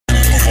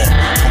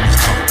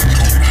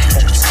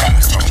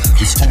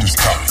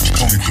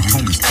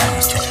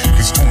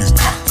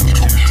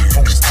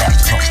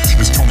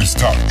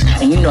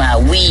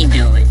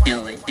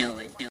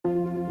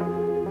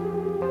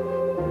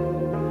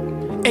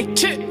Hey,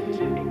 Chip.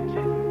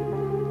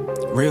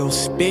 Real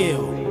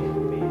spill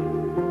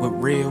with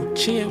real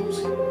chills.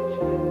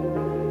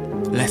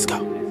 Let's go.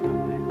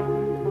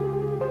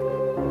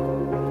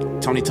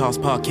 Tony Talks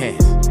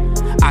Podcast.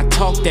 I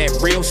talk that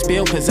real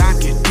spill cause I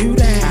can do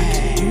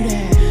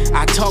that.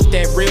 I talk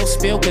that real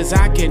spill cause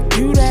I can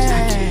do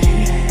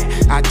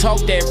that. I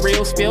talk that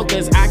real spill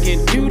cause I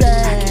can do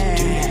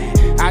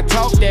that. I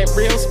talk that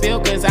real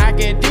spill cause I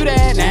can do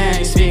that. Now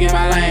you speaking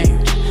my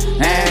language.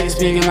 Now you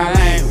speaking my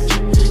language.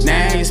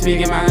 Now you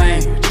speaking my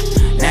language.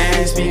 Now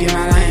you speaking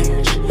my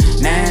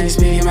language. Now you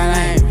speaking my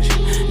language.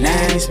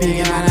 Now you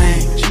speaking my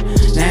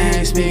language. Now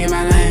you speaking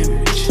my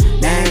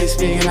language. Now you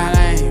speaking my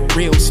language.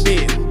 Real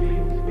spill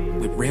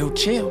with real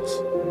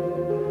chills.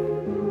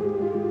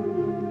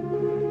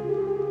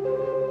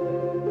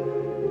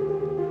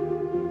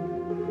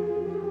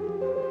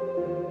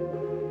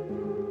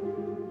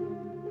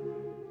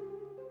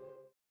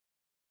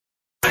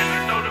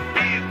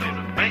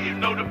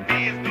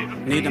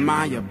 Need to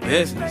mind your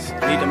business.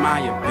 Need to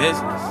mind your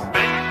business.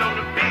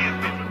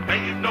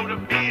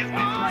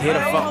 Here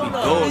the fuck we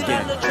go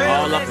again.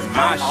 All up in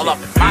my shit. All up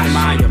in my shit.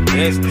 Mind your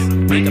business.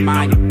 Need to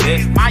mind your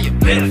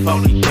business. Here the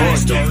fuck we go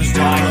again.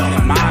 All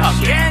up in my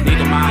shit. Need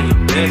to mind your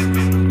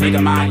business. Need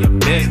to mind your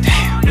business.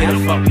 Here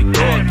the fuck we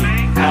go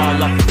again.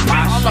 All up in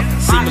my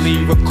shit.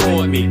 Secretly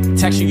record me.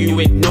 Text you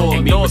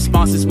ignore me.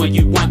 Responses when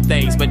you want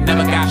things, but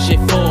never got shit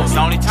for me.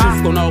 Only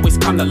truth gon' always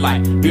come to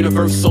light.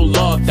 Universal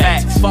law of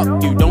facts.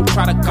 Fuck you. Don't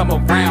try to come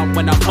around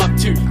when I'm up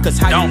to. Cause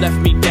how you left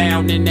me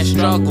down in that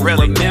struggle.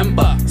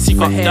 Remember,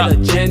 secret head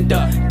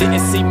agenda. Didn't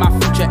see my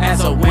future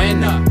as a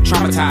winner.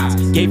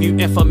 Traumatized. Gave you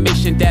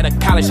information that a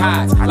college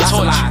hides. Lots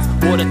of lies.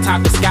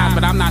 Watertight disguise,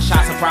 but I'm not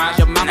shy. Surprised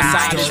your mama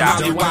side is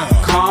probably why.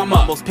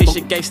 Karma. Most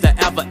patient gangster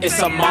ever. It's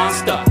a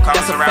monster.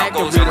 That's a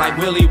factory like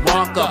Willy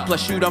Wonka.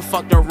 Plus you done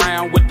fucked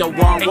around with the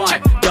wrong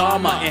one.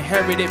 Dharma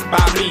inherited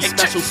by me.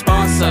 Special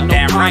sponsor.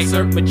 No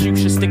concert, but you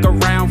should stick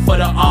around for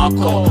the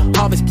encore.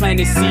 Harvest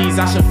planted seeds.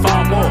 I should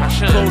farm more.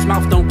 Closed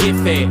mouth don't get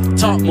fed.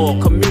 Talk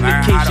more.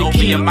 Communication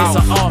key. It's an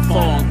art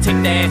form.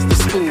 Take the ass to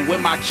school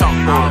with my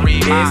chalkboard.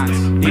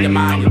 Business. Need to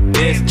mind your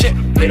business.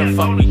 Where the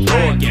fuck we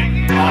go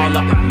again? All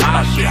up in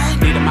my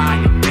shit. Need to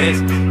mind your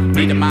business.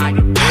 Need to mind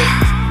your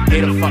business.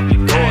 Where the fuck we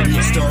go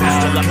again?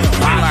 All up in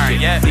my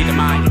shit. Need to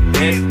mind your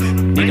business.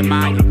 Need to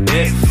mind your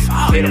business.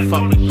 Where the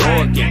fuck we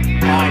go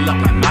again? All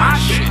up in my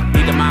shit.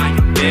 Need to mind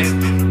your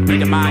business. Need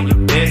to mind your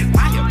business.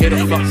 Where the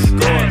fuck we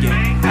go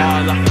again?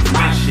 All up in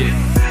my shit.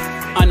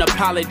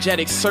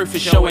 Unapologetic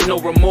surface showing no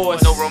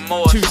remorse.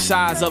 Two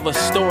sides of a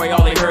story,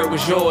 all they heard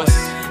was yours.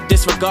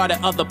 Disregarded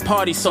other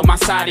parties, so my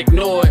side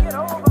ignored.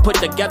 Put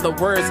together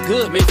words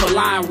good, made for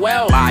lying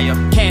well.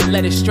 Can't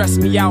let it stress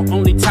me out,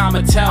 only time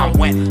will tell.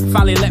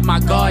 Finally let my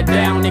guard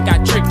down and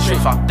got tricked.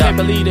 Can't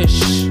believe this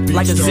shh,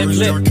 like a zip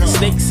lip.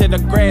 Snakes in the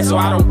grass, so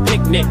I don't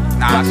picnic.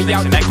 Cut me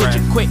out the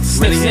picture quick,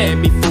 sniff had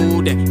me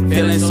fooled and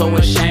feeling so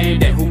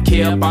ashamed. And who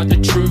care about the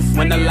truth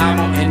when the lie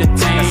won't entertain?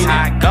 That's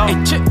how it go.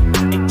 Hey, chip,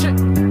 hey, chip,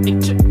 hey,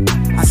 chip.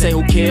 I say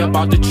who care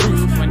about the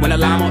truth when a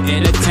lie won't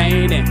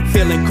entertain and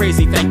feeling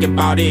crazy thinking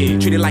about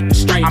it. Treated like a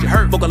stranger. I'm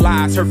hurt.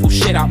 Vocalize hurtful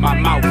shit out my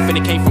mouth and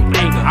it came from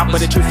anger. But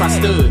the truth I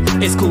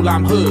stood. It's cool,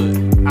 I'm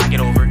hood. I get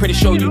over it. Pretty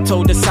sure you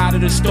told the side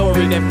of the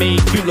story that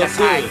made you look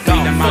good.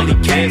 Need to mind your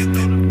business.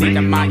 Need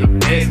to mind your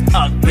business.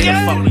 Where the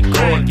fuck we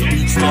go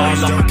again?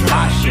 All up in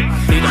my shit.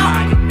 Need to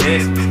mind your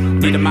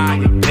business. Need to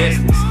mind your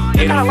business.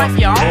 Where the fuck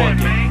we go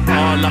again?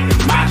 All up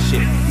in my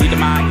shit. Need to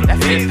mind your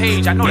business. That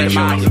page, I know that's yours. Need to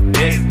mind your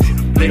business.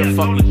 Where the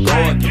fuck we go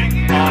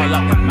again? All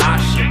up in my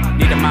shit.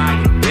 Need to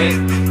mind your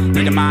business.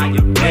 Need to mind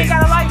your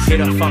business. Where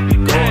the fuck we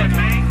go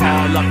again?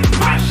 All up in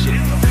my shit.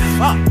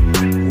 Fuck.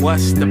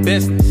 What's the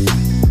business?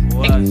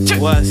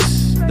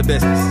 What's the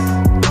business?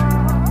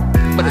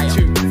 But a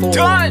 2, 4,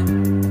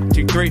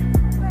 2,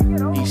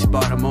 3. East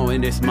Baltimore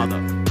in this mother.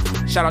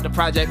 Shout out to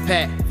Project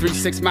Pat,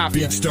 36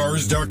 Mafia.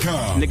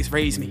 BeatStars.com. Niggas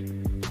raised me.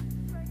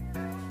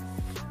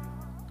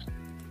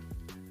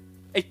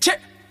 Hey, Chip.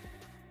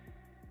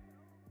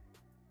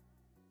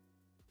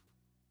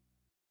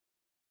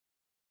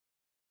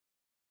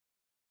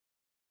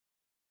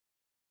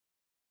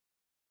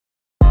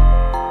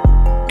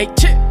 Hey,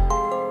 Chip,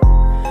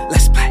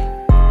 let's play.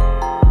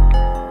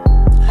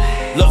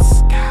 Look,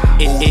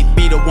 it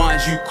be the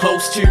ones you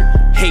close to,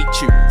 hate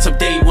you. Some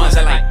day ones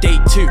I like day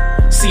 2.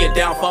 See a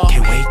downfall,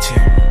 can't wait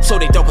to. So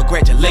they don't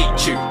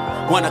congratulate you.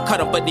 Wanna cut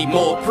up but need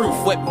more proof.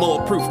 What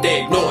more proof?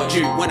 They ignored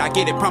you. When I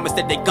get it, promise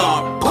that they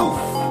gone, poof.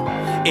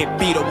 It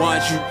be the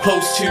ones you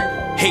close to,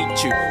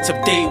 hate you.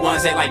 Some day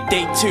ones that like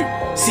day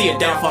 2. See a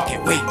downfall,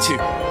 can't wait to.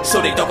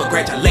 So they don't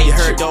congratulate you.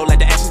 Heard though, let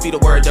the actions be the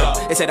word though.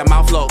 It said a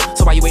mouth low,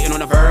 so why you waiting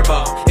on a verb?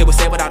 It was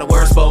said without a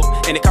word spoke,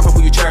 and it come from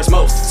who you cherish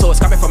most. So it's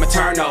coming from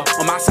eternal.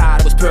 On my side,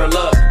 it was pure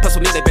love. Plus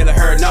for me, they barely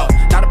heard no.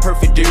 Not a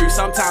perfect dude.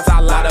 Sometimes I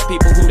lie to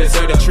people who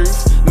deserve the truth.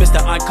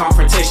 Mr.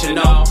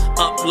 Unconfrontational.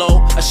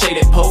 Upload a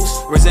shaded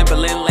post,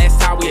 resembling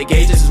last time we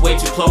engaged. This is way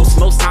too close.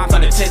 Most times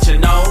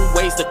unintentional.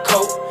 Ways to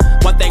cope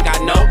One thing I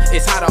know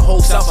is how to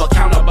hold self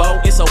accountable.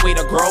 It's a way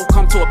to grow,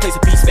 come to a place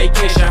of peace,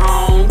 vacation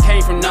home.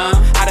 Came from none,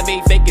 how to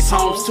make vacant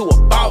homes to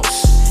a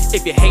boss.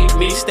 If you hate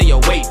me, stay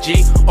away,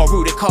 G. Or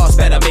rooted cause,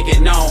 better make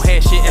it known.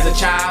 Had shit as a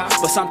child,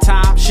 but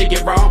sometimes shit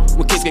get wrong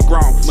when kids get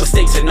grown.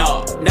 Mistakes and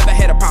all. Never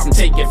had a problem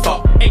taking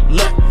fault. Hey,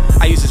 look,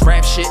 I use this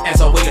rap shit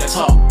as a way to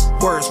talk.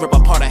 Words rip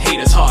apart a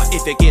hater's heart.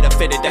 If you get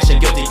offended, that's your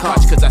guilty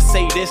conscience. Cause I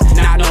say this,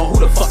 not knowing who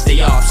the fuck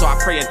they are. So I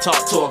pray and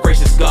talk to a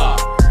gracious God.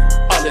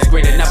 All is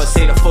great and never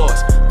say the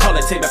force. Call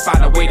it tape and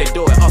find a way to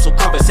do it. Also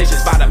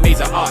conversations about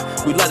amazing art.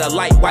 We let a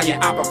light while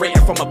you're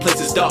operating from a place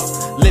that's dark.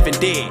 Living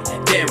dead,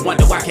 then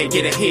wonder why I can't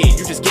get ahead.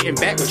 You just getting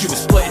back what you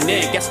was splitting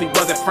in. Guess we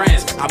wasn't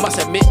friends. I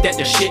must admit that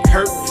the shit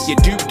hurt. You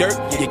do dirt,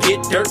 you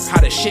get dirt.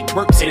 How the shit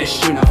works in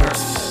this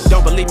universe.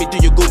 Don't believe me, do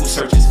your Google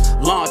searches.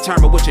 Long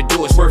term of what you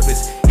do is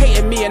worthless.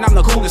 Hating me and I'm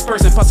the coolest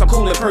person, plus I'm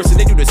cool in person.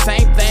 They do the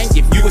same thing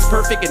if you was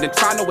perfect and then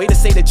find a way to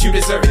say that you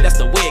deserve it. That's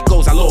the way it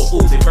goes, I little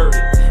Uzi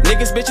verdict.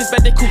 Niggas, bitches,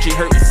 bet they coochie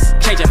hurtin'.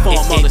 Changing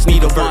form, all this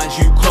need the ones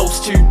you close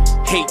to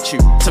hate you.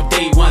 Some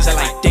day ones that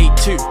like day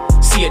two.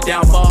 See a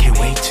downfall, can't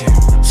wait to.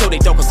 So they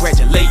don't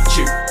congratulate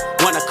you.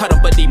 Wanna cut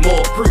them, but they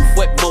more proof.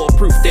 What more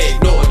proof? They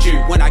ignored you.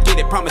 When I get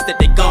it, promise that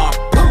they gone.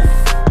 Poof.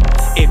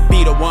 It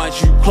be the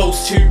ones you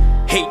close to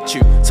hate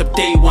you. Some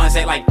day ones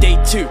that like day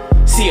two.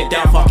 See a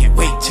downfall, can't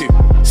wait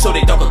to. So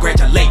they don't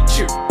congratulate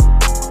you.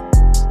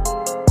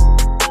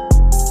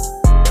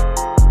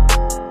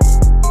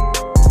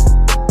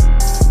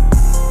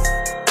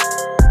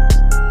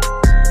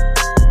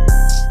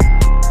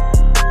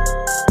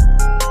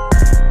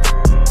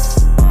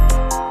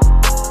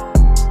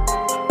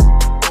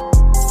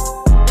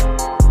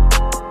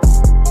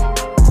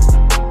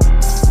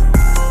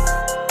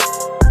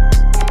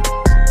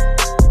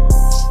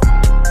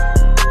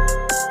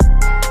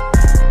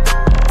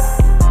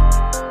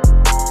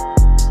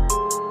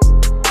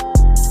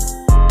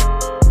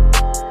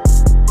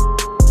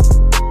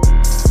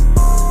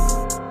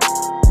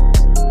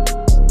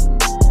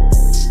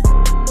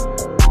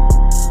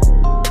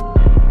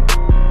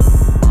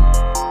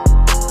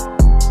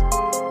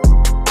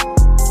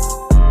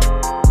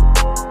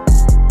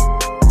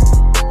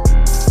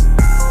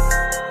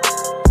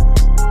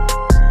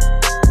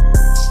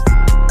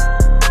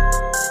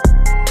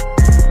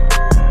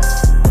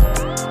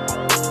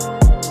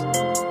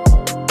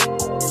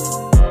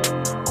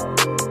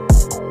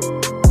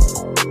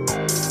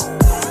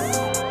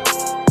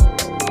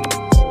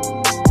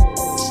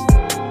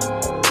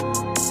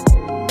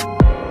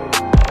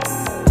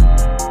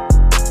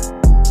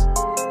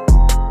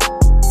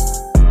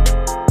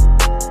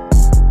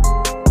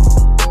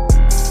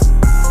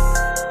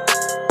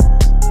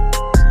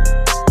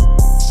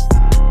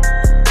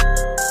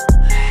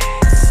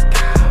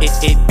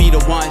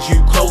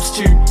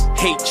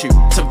 Hate you.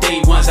 Some day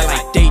ones that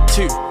like day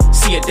two.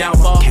 See a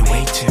downfall, can't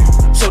wait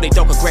to. So they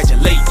don't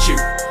congratulate you.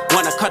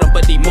 Wanna cut them,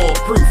 but they more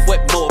proof.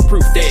 What more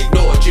proof? They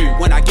ignored you.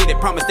 When I get it,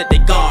 promise that they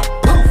gone.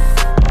 Poof.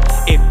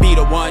 It be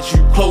the ones you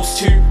close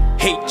to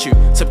hate you.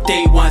 Some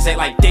day ones that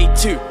like day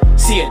two.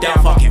 See a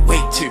downfall, can't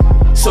wait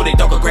to. So they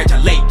don't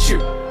congratulate you.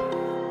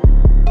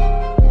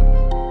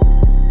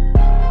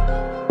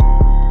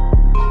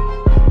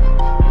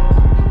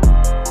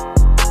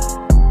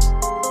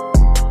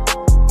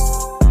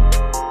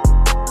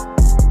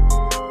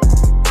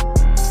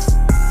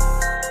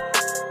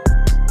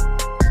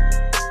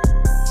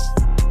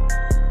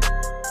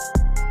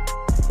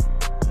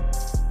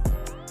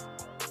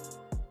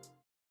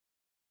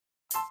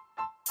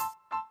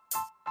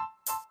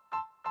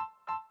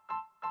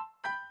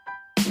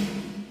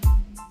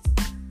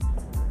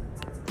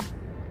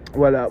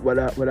 What up, what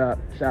up, what up?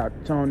 Shout out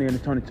to Tony and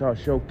the Tony Talk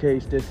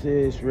Showcase. This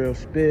is Real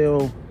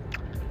Spill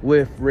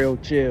with Real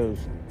Chillz.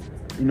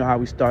 You know how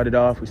we started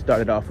off? We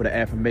started off with an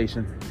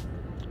affirmation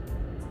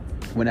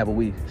whenever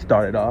we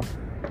started off.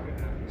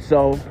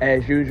 So,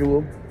 as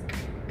usual,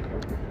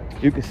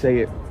 you can say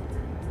it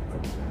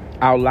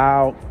out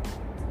loud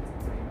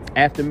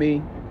after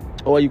me,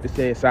 or you can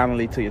say it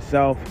silently to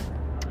yourself.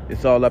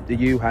 It's all up to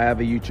you,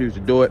 however you choose to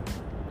do it.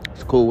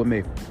 It's cool with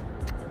me.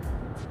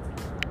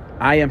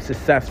 I am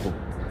successful.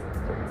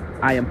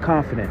 I am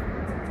confident.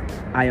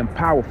 I am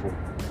powerful.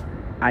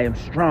 I am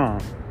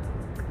strong.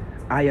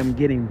 I am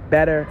getting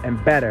better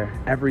and better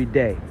every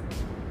day.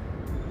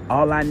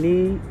 All I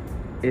need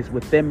is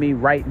within me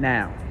right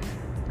now.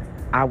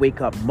 I wake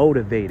up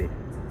motivated.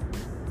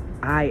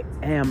 I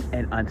am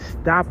an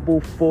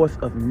unstoppable force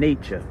of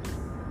nature.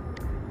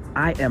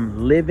 I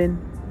am living,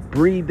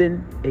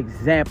 breathing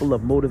example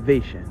of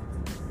motivation.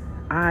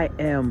 I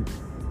am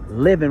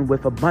living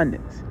with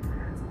abundance.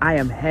 I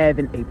am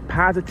having a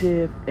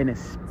positive and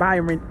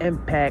inspiring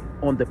impact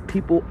on the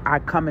people I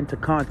come into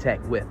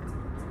contact with.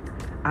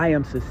 I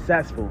am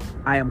successful.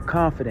 I am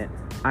confident.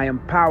 I am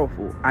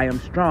powerful. I am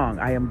strong.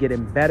 I am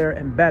getting better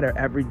and better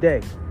every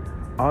day.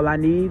 All I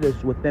need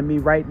is within me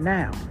right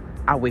now.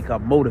 I wake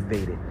up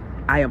motivated.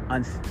 I am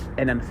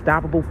an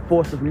unstoppable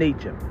force of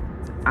nature.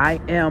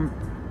 I am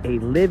a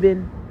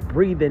living,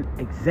 breathing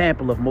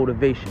example of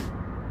motivation.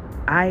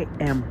 I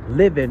am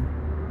living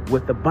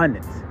with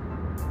abundance.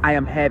 I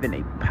am having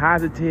a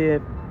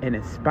positive and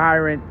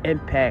inspiring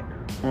impact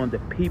on the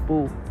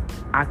people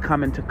I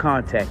come into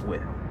contact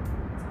with.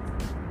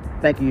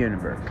 Thank you,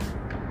 universe.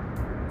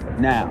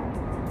 Now,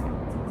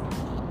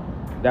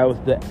 that was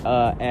the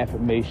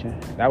affirmation.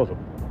 That was a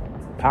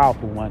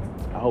powerful one.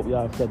 I hope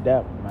y'all said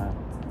that one, man.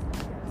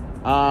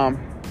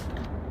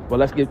 Well,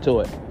 let's get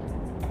to it.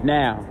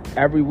 Now,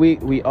 every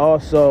week we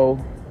also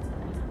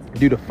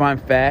do the fun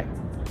fact.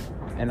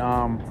 And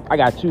I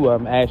got two of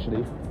them,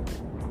 actually.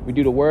 We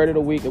do the word of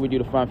the week and we do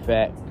the fun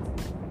fact.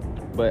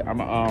 But I'm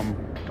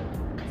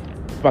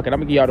gonna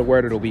give y'all the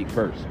word of the week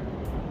first.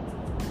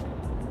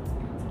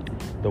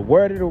 The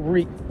word of the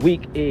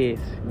week is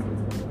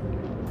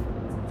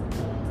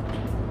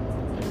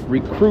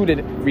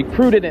recrudescence.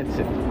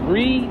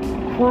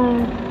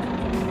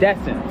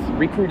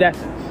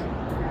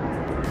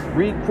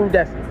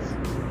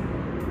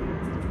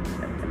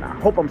 And I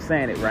hope I'm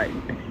saying it right.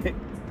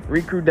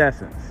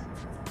 Recrudescence.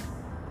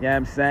 You know what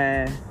I'm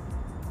saying?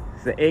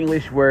 It's an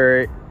English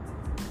word.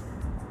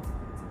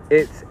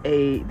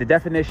 The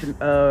definition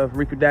of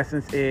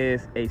recrudescence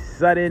is a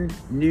sudden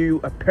new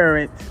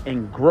appearance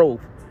and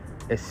growth,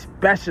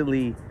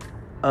 especially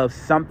of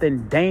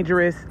something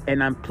dangerous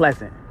and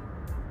unpleasant.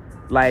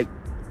 Like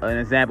an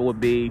example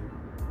would be,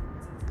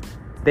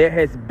 there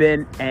has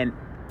been an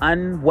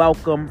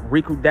unwelcome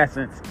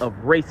recrudescence of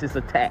racist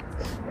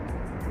attacks. You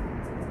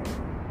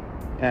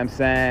know what I'm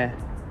saying?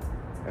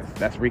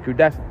 That's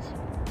recrudescence.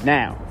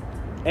 Now,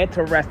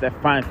 interesting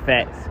fun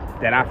facts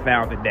that I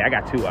found today. I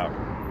got two of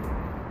them.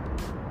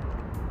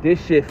 This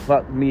shit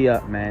fucked me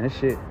up, man. This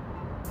shit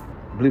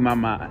blew my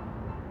mind. You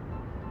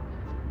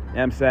know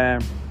what I'm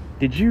saying?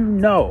 Did you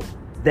know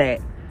that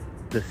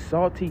the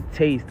salty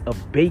taste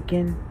of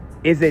bacon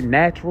isn't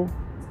natural?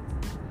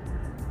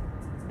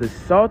 The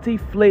salty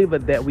flavor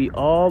that we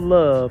all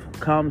love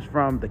comes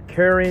from the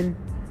curing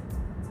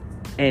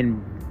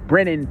and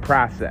brenning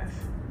process.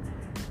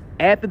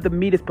 After the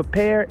meat is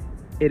prepared,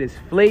 it is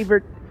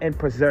flavored and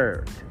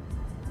preserved.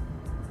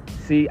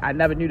 See, I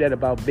never knew that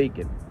about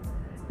bacon.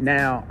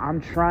 Now,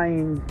 I'm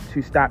trying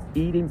to stop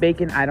eating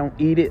bacon. I don't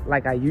eat it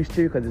like I used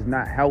to because it's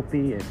not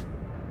healthy. And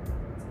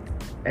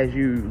as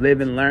you live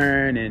and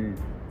learn and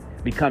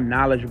become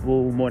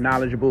more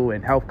knowledgeable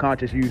and health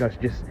conscious, you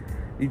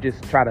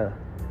just try to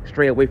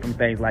stray away from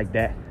things like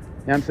that. You know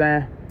what I'm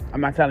saying?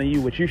 I'm not telling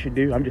you what you should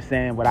do. I'm just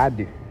saying what I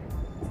do.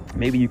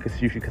 Maybe you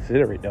should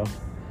consider it, though.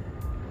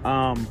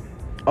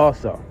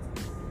 Also,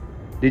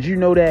 did you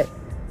know that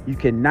you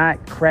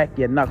cannot crack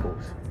your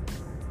knuckles?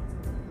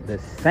 The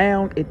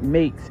sound it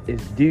makes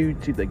is due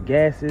to the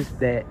gases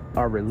that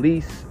are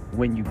released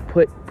when you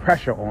put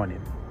pressure on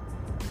them.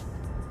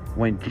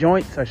 When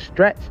joints are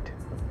stretched,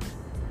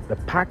 the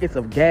pockets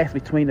of gas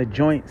between the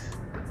joints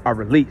are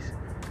released.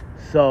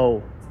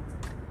 So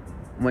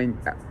when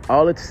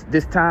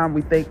this time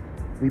we've been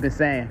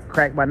saying,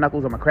 crack my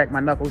knuckles, I'm gonna crack my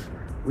knuckles.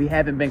 We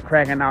haven't been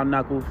cracking our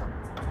knuckles.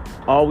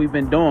 All we've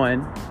been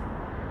doing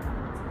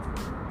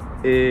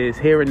is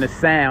hearing the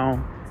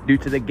sound due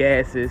to the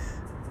gases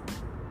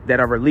that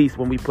are released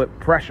when we put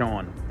pressure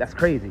on them. That's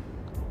crazy.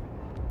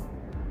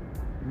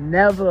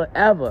 Never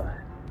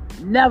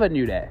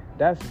knew that.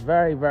 That's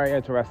very, very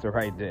interesting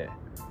right there.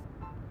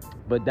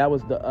 But that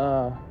was the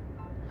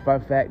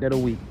fun fact of the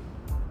week.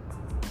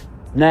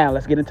 Now,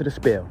 let's get into the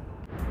spill.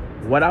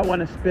 What I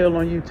want to spill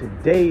on you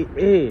today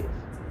is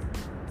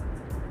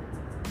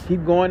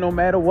keep going no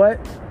matter what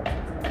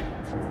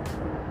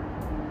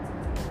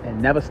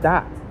and never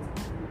stop.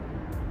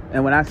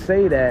 And when I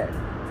say that,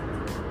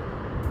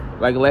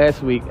 like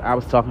last week, I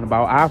was talking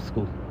about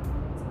obstacles.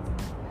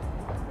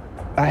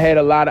 I had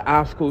a lot of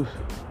obstacles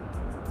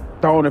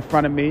thrown in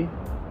front of me.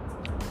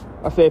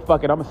 I said,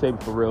 fuck it, I'm going to save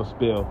it for real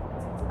spill.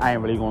 I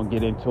ain't really going to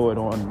get into it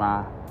on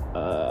my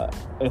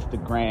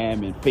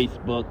Instagram and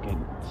Facebook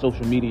and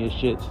social media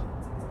shits.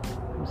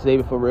 I'm going to save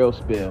it for real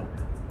spill.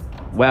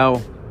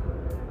 Well,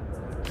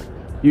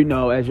 you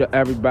know, as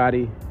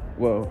everybody,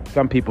 well,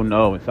 some people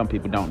know and some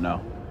people don't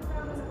know.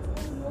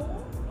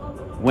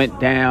 Went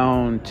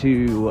down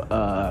to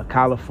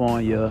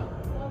California,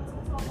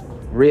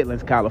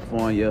 Redlands,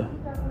 California,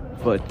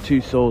 for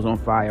 2 Souls on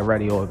Fire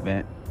radio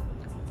event.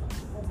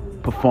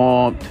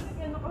 Performed,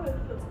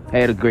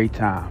 had a great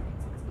time.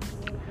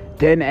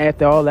 Then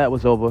after all that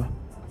was over,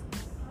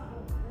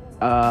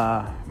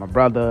 my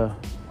brother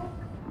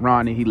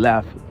Ronnie, he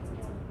left,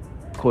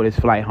 caught his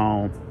flight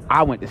home.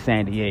 I went to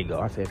San Diego.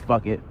 I said,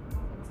 fuck it,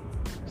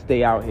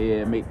 stay out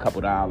here, make a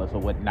couple dollars or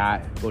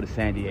whatnot, go to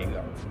San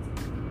Diego.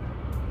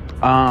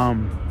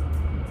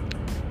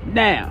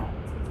 Now,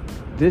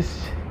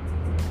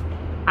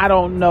 I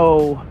don't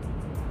know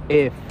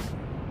if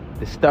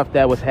the stuff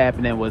that was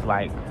happening was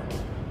like,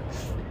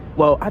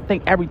 well, I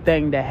think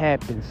everything that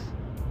happens,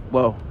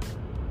 well,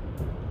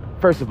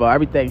 first of all,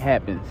 everything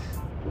happens.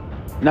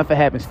 Nothing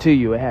happens to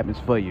you, it happens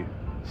for you.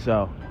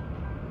 So,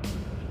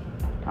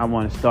 I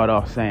want to start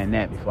off saying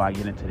that before I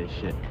get into this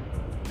shit.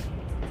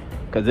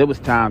 Because there was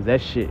times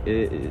that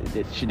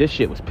this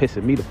shit was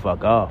pissing me the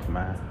fuck off,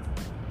 man.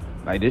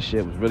 Like, this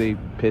shit was really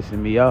pissing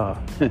me off.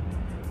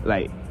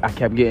 Like, I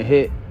kept getting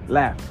hit.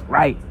 left,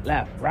 right,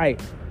 left,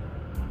 right.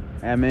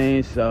 I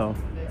mean, so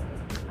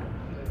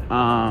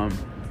I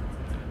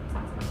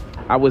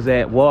was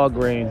at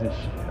Walgreens.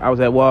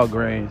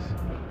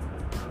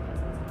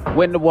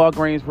 Went to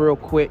Walgreens real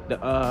quick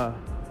to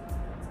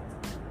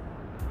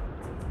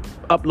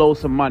upload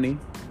some money.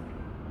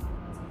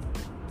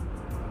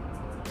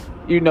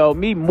 You know,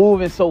 me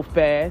moving so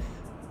fast,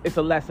 it's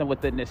a lesson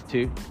within this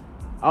too.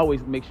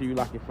 Always make sure you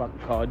lock your fucking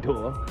car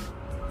door.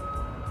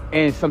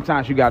 And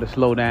sometimes you gotta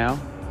slow down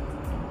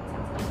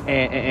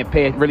and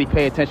really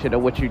pay attention to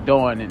what you're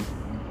doing, and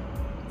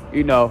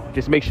you know,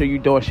 just make sure you're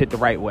doing shit the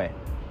right way.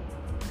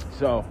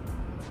 So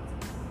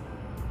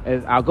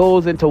as I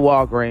goes into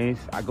Walgreens,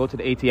 I go to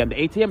the ATM.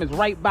 The ATM is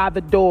right by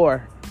the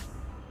door.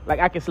 Like,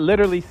 I can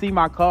literally see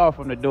my car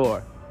from the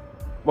door.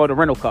 Well, the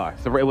rental car.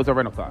 So it was a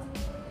rental car.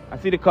 I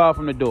see the car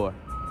from the door.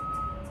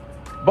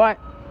 But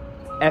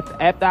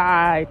after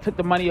I took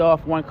the money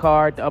off one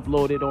card to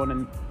upload it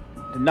on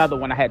another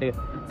one, I had to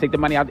take the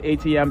money out the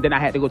ATM. Then I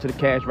had to go to the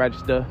cash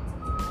register.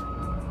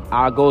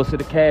 I goes to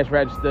the cash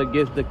register,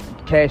 gives the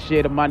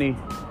cashier the money.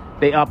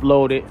 They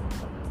upload it.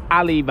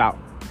 I leave out.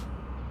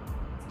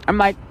 I'm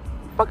like,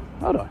 fuck,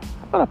 hold on.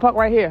 I thought I parked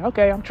right here.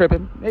 Okay, I'm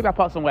tripping. Maybe I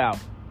parked somewhere else.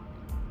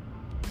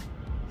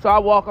 So I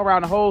walk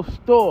around the whole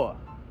store.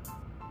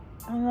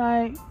 I'm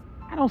like,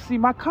 I don't see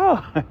my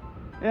car. You know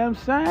what I'm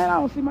saying? I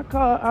don't see my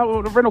car.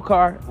 The rental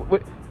car.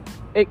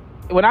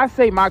 When I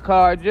say my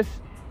car, just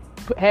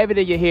have it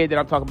in your head that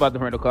I'm talking about the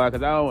rental car,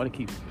 because I don't want to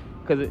keep...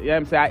 Because, you know what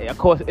I'm saying? Of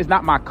course, it's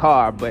not my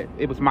car, but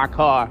it was my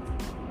car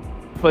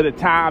for the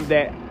time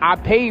that I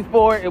paid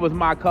for it. It was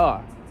my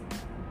car.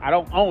 I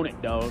don't own it,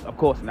 though. Of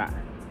course not.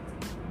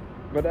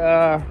 But,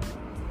 I'm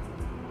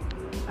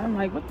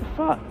like, what the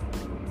fuck?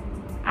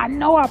 I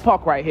know I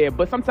park right here,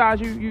 but sometimes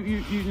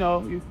you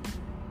know,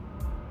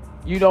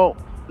 you don't,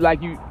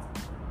 like, you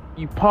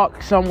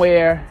park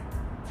somewhere,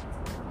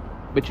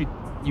 but you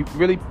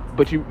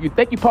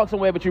think you park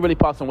somewhere, but you really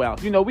park somewhere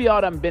else. You know, we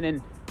all done been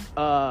in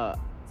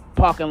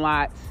parking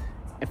lots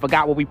and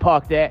forgot where we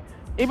parked at.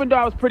 Even though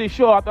I was pretty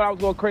sure, I thought I was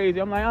going crazy.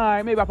 I'm like, all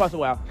right, maybe I parked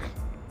somewhere else.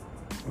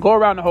 Go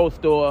around the whole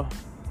store,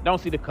 don't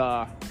see the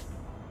car.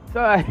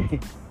 So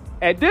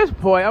at this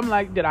point, I'm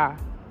like, did I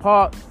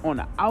park on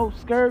the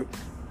outskirts?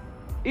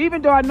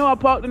 Even though I know I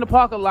parked in the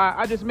parking lot,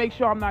 I just make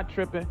sure I'm not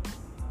tripping.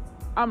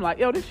 I'm like,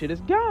 yo, this shit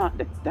is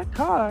gone. That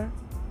car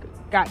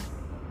got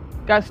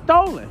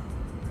stolen.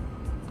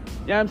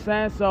 You know what I'm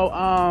saying? So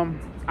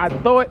I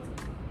thought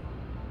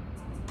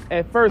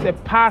at first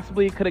it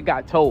possibly could have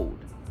got towed,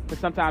 because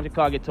sometimes your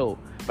car get towed.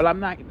 But I'm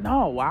like,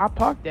 no, where I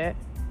parked at,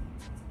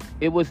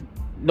 it was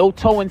no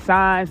towing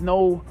signs,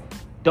 no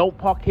don't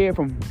park here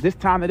from this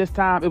time to this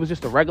time. It was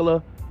just a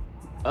regular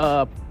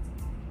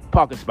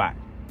parking spot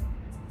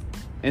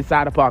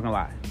inside the parking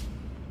lot.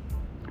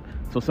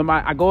 So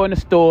I go in the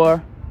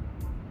store.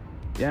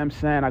 You know what I'm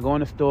saying? I go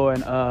in the store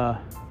and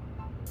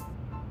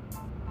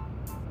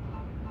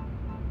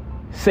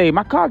say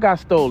my car got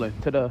stolen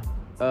to the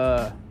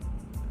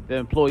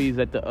employees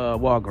at the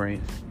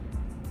Walgreens.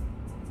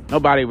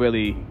 Nobody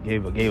really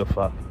gave a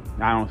fuck.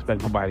 I don't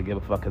expect nobody to give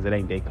a fuck, because it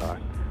ain't their car.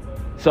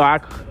 So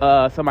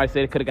somebody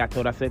said it could have got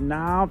towed. I said,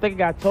 nah, I don't think it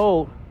got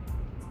towed.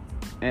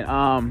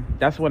 And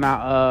that's when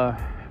I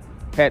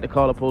had to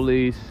call the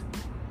police.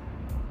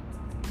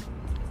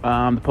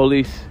 The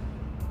police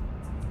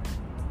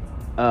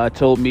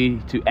told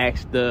me to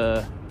ask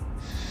the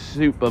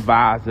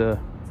supervisor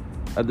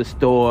of the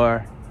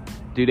store,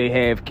 do they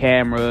have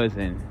cameras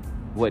and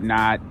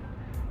whatnot.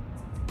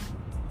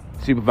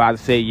 Supervisor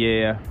said,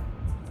 yeah.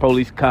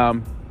 Police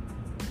come.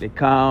 They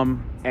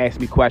come, ask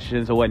me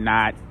questions or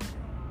whatnot.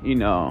 You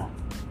know,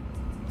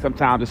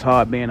 sometimes it's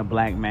hard being a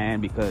black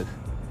man, because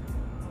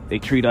they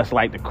treat us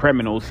like the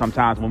criminals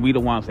sometimes when we the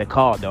ones that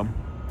called them.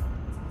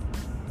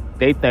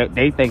 They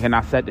thinking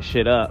I set the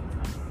shit up.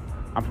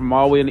 I'm from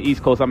all the way in the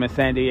East Coast. I'm in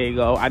San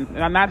Diego.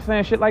 I'm not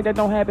saying shit like that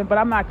don't happen, but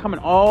I'm not coming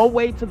all the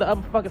way to the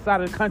other fucking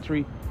side of the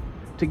country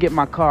to get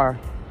my car,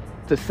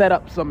 to set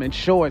up some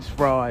insurance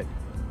fraud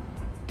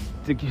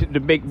to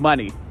make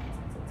money.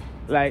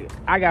 Like,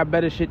 I got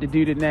better shit to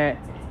do than that.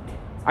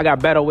 I got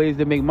better ways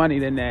to make money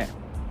than that.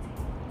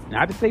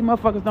 Not to say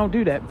motherfuckers don't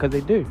do that, because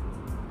they do. You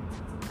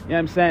know what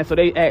I'm saying? So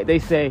they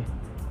say,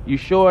 you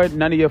sure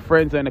none of your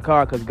friends are in the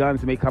car, because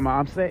guns may come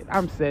out?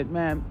 I'm said,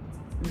 man,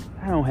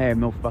 I don't have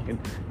no fucking...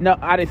 No,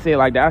 I didn't say it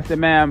like that. I said,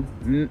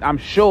 ma'am, I'm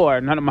sure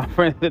none of my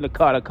friends in the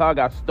car. The car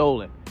got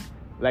stolen.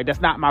 Like,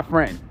 that's not my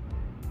friend.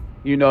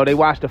 You know, they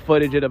watched the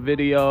footage of the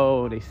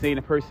video. They seen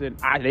the person.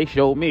 They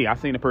showed me. I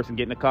seen the person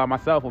get in the car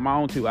myself with my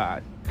own two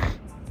eyes.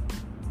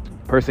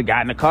 Person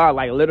got in the car,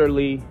 like,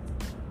 literally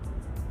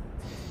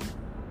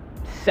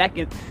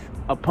seconds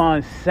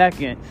upon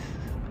seconds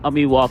of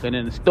me walking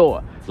in the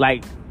store.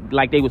 Like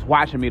they was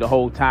watching me the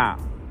whole time.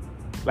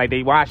 Like,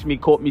 they watched me,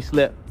 caught me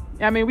slip.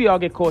 Yeah, I mean, we all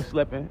get caught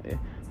slipping.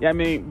 Yeah, I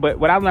mean, but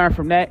what I learned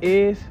from that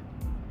is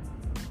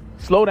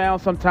slow down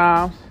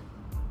sometimes.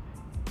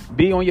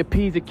 Be on your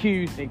P's and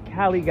Q's. And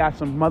Cali got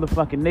some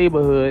motherfucking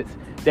neighborhoods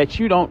that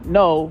you don't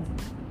know.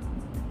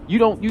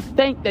 You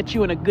think that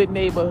you in a good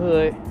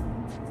neighborhood,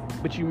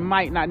 but you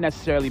might not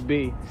necessarily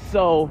be.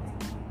 So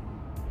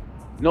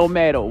no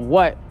matter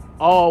what,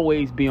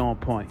 always be on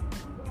point.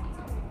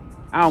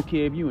 I don't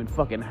care if you in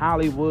fucking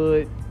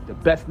Hollywood, the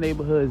best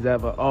neighborhoods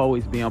ever,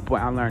 always be on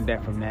point. I learned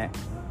that from that.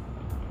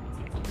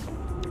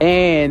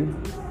 And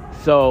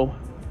so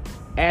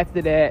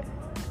after that,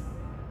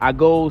 I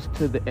goes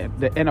to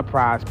the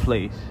Enterprise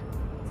place,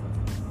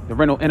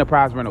 the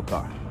Enterprise rental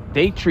car.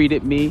 They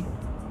treated me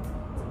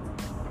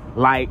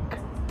like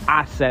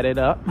I set it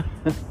up.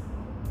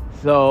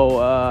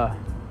 So,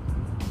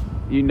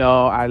 you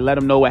know, I let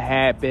them know what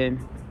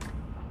happened.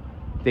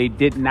 They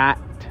did not,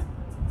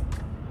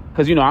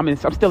 because, you know, I'm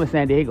still in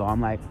San Diego. I'm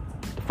like,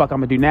 what the fuck I'm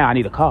gonna do now? I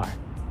need a car.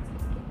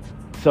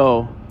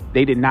 So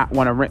they did not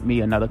want to rent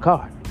me another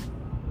car.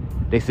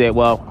 They said,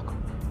 well,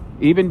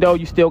 even though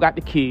you still got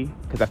the key,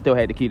 because I still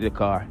had the key to the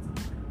car,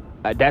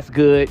 that's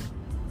good.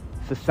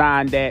 It's a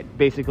sign that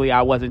basically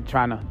I wasn't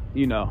trying to,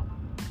 you know,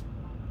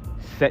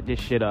 set this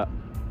shit up.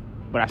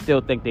 But I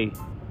still think they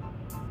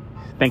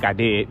think I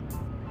did.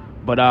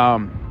 But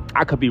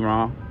I could be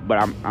wrong. But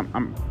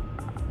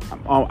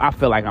I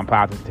feel like I'm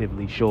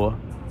positively sure.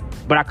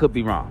 But I could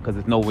be wrong, because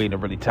there's no way to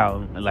really tell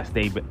them unless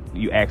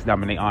you ask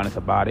them and they honest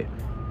about it.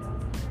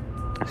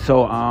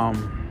 So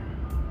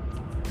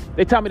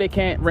they tell me they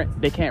can't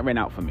rent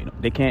out for me.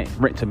 They can't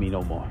rent to me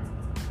no more.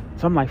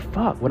 So I'm like,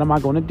 fuck, what am I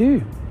gonna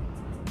do?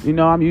 You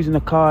know, I'm using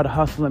the car to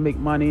hustle and make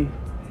money.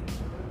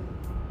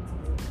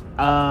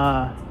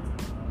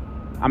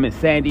 I'm in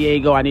San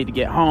Diego. I need to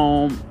get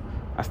home.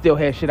 I still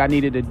had shit I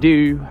needed to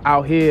do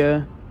out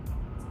here.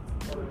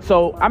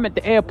 So I'm at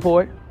the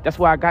airport. That's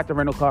where I got the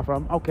rental car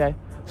from. Okay.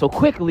 So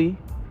quickly,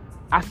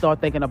 I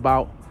start thinking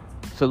about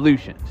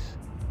solutions.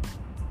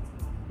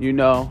 You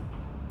know,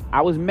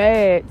 I was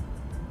mad.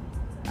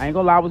 I ain't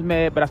gonna lie, I was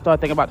mad, but I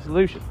started thinking about the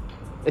solution.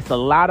 It's a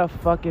lot of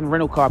fucking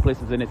rental car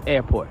places in this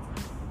airport.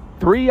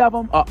 3 of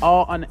them are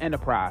all on the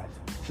Enterprise.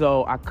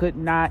 So I could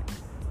not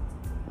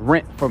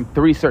rent from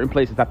 3 certain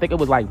places. I think it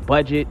was like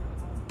Budget,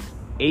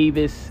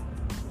 Avis,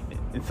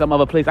 and some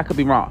other place. I could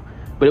be wrong.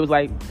 But it was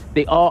like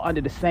they all under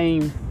the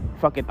same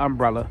fucking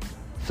umbrella.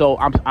 So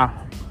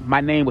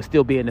my name would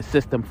still be in the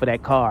system for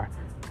that car.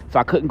 So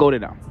I couldn't go to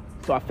them.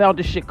 So I found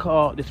this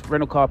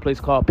rental car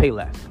place called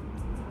Payless.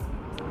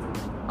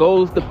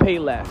 Goes to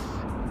Payless.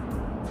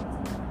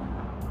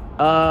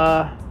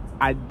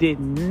 I did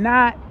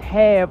not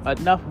have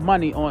enough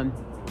money on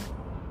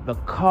the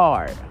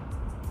card.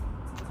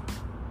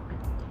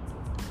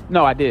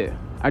 No, I did.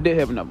 I did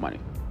have enough money.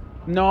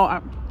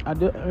 No, I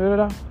did.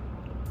 The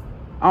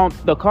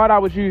card I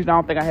was using, I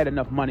don't think I had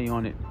enough money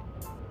on it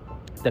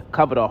to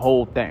cover the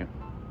whole thing.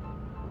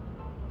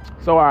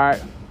 So, all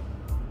right.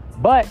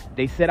 But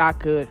they said I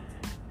could.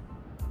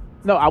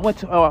 No, I went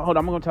to. Oh, hold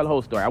on. I'm going to tell the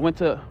whole story. I went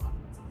to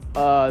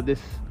this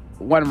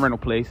one rental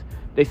place.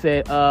 They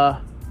said,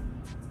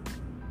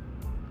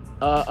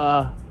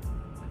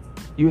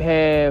 you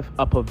have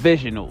a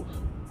provisionals.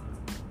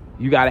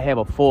 You got to have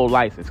a full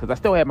license, because I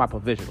still have my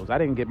provisionals. I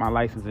didn't get my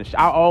license and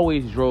I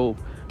always drove,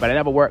 but I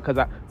never worked,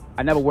 because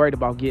I never worried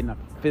about getting a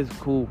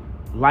physical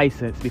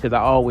license, because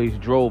I always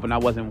drove and I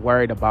wasn't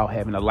worried about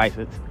having a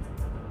license,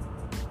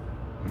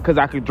 because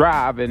I could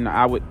drive and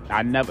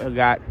I never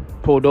got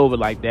pulled over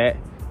like that.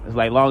 It's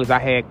like, long as I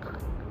had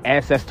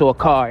access to a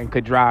car and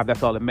could drive,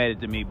 that's all that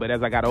mattered to me. But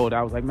as I got older,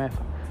 I was like, man,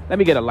 let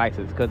me get a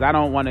license, because I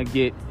don't want to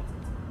get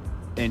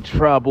in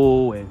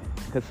trouble, and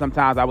because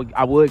sometimes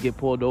I would get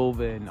pulled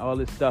over, and all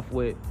this stuff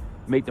would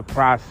make the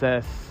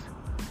process,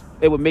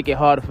 it would make it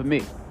harder for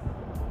me.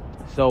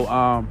 So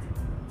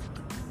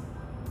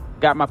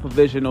got my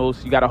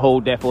provisionals. You got to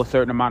hold that for a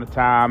certain amount of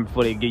time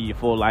before they give you a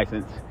full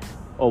license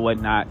or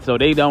whatnot. So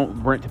they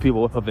don't rent to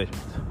people with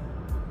provisionals.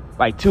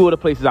 Like 2 of the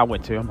places I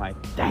went to, I'm like,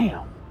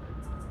 damn.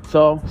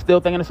 So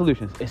still thinking of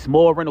solutions. It's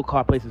more rental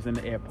car places in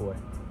the airport.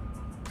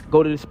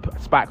 Go to this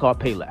spot called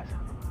Payless.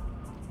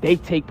 They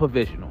take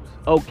provisionals.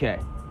 Okay.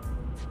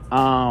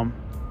 I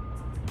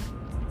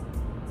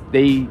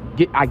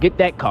get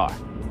that car.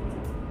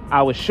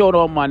 I was short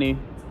on money,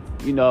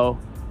 you know,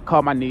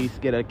 call my niece,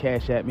 get her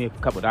cash at me, a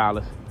couple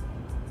dollars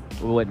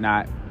or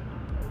whatnot.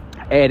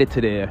 Add it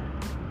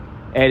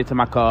to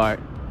my card,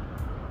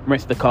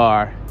 rinse the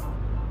car,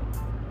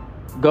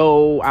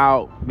 go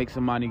out, make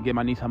some money, get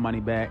my niece her money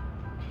back.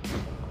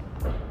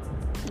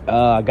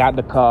 Got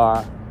the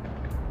car.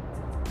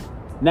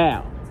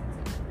 Now,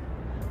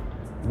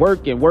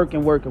 working.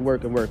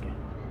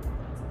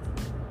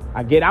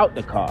 I get out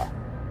the car,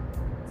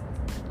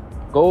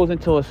 goes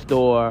into a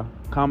store,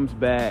 comes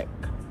back.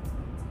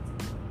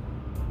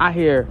 I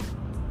hear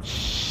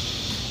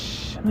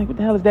shh. I'm like, what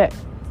the hell is that?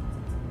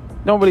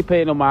 Don't really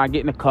pay no mind. I get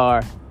in the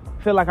car,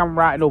 feel like I'm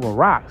riding over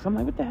rocks. I'm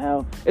like, what the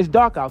hell? It's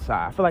dark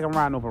outside. I feel like I'm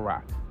riding over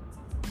rocks.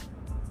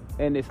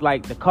 And it's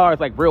like the car is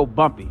like real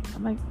bumpy.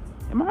 I'm like,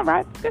 am I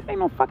right? This ain't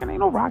no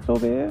rocks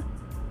over here.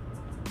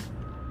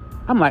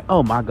 I'm like,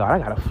 oh my God, I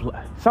gotta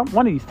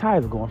one of these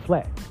tires are going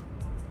flat.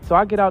 So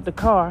I get out the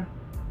car,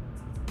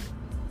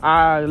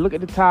 I look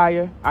at the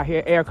tire, I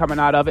hear air coming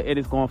out of it, and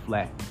it's going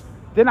flat.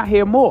 Then I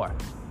hear more.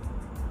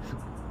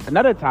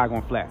 Another tire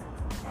going flat.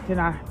 Then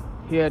I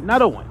hear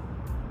another one.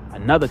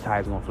 Another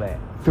tire's going flat.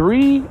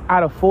 3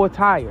 out of 4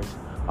 tires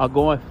are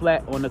going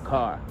flat on the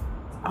car.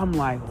 I'm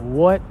like,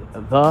 what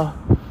the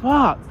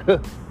fuck? You know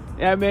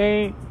what I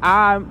mean?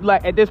 I'm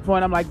like, at this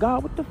point, I'm like,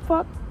 God, what the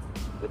fuck?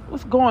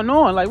 What's going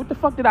on? Like, what the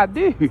fuck did I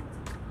do? You know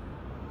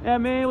what I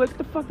mean? What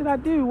the fuck did I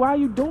do? Why are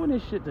you doing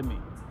this shit to me?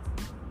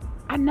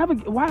 I never,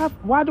 why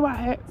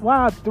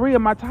are 3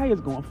 of my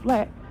tires going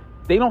flat?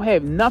 They don't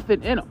have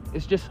nothing in them.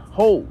 It's just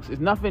holes.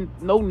 It's nothing,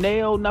 no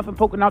nail, nothing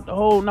poking out the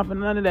hole, nothing,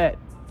 none of that.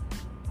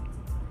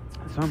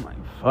 So I'm like,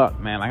 fuck,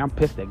 man. Like, I'm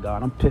pissed at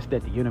God. I'm pissed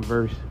at the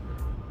universe.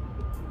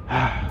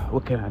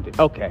 What can I do?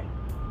 Okay.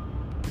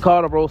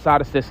 Call the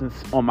roadside assistance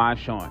on my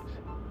insurance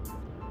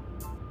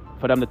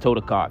for them to tow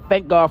the car.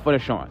 Thank God for the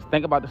insurance.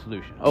 Think about the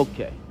solution.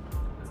 Okay.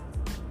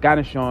 Got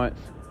insurance.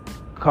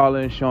 Call the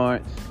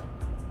insurance.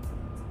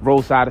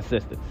 Roadside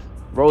assistance.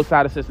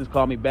 Roadside assistance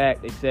call me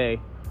back. They say,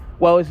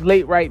 well, it's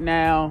late right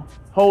now.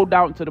 Hold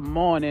out until the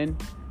morning,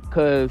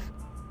 because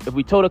if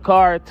we tow the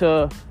car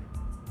to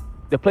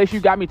the place you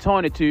got me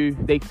towing it to,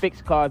 they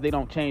fix cars. They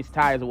don't change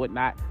tires or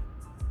whatnot.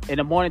 In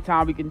the morning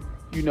time, we can,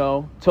 you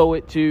know, tow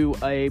it to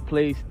a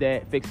place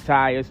that fixes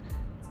tires.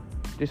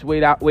 Just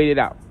wait it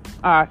out.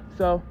 All right.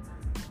 So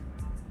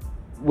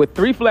with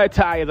 3 flat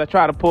tires, I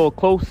try to pull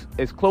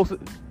as close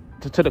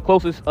to the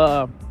closest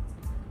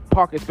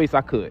parking space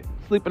I could.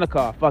 Sleep in the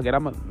car. Fuck it.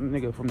 I'm a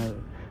nigga from the, you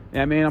know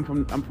what I mean? I'm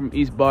from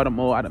East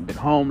Baltimore. I done been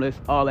homeless,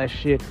 all that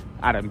shit.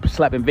 I done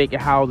slept in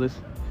vacant houses.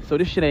 So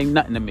this shit ain't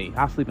nothing to me.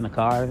 I'll sleep in the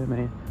car,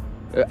 man.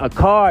 A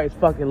car is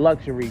fucking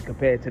luxury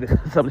compared to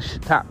some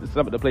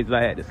of the places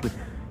I had to sleep.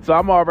 So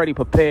I'm already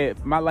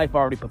prepared. My life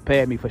already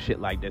prepared me for shit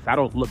like this. I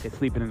don't look at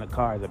sleeping in the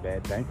car as a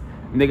bad thing.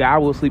 Nigga,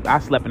 I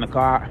slept in the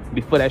car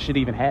before that shit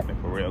even happened,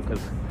 for real,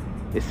 because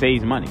it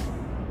saves money.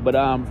 But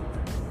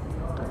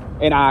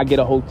and I get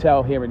a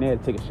hotel here and there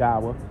to take a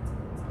shower.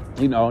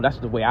 You know, that's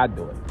the way I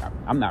do it.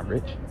 I'm not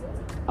rich.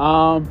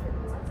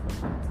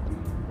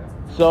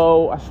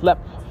 So I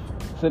slept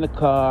in the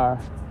car.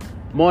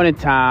 Morning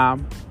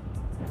time.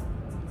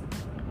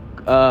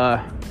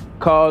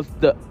 Calls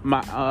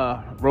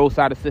my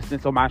roadside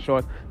assistance on my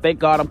insurance. Thank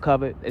God I'm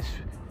covered. It's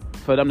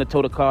for them to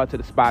tow the car to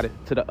the spot,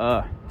 to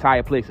the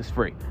tire place. Is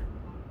free.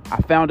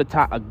 I found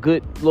a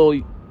good little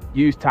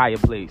used tire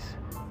place.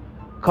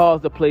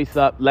 Calls the place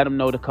up, let them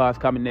know the car's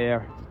coming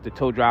there. The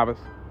tow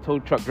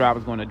truck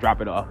driver's going to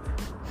drop it off.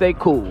 Say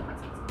cool.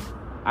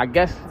 I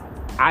guess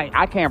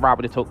I can't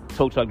ride with the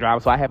tow truck driver,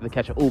 so I have to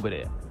catch an Uber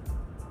there.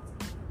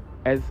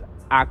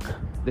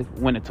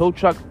 When the tow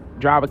truck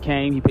driver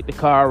came, he picked the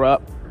car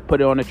up,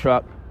 put it on the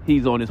truck.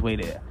 He's on his way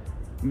there.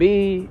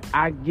 Me,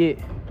 I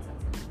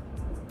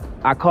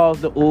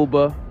calls the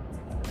Uber.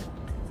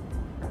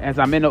 As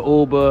I'm in the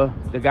Uber,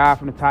 the guy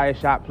from the tire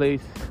shop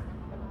place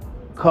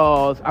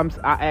calls.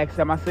 I asked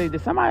him, I said,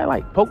 did somebody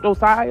like poke those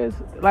tires?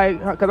 Like,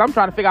 because I'm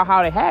trying to figure out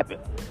how they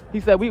happened. He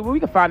said, we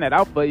can find that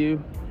out for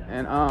you.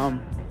 And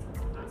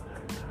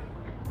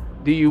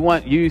do you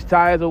want used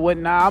tires or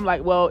whatnot? I'm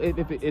like, well, if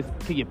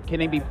can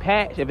they be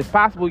patched? If it's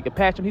possible, you can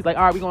patch them. He's like,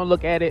 all right, we're gonna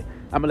look at it.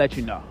 I'm gonna let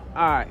you know.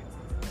 All right,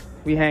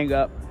 we hang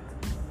up.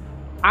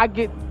 I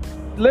get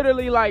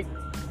literally like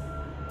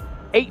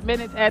 8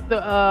 minutes after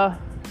I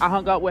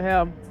hung up with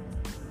him.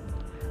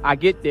 I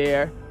get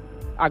there.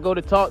 I go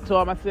to talk to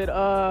him. I said,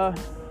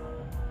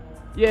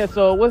 yeah,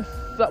 so what's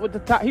up with the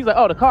tire? He's like,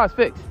 oh, the car's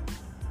fixed.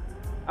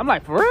 I'm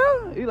like, for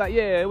real? He's like,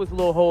 yeah, it was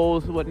little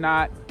holes,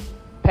 whatnot.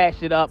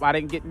 Patched it up.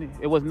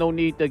 It was no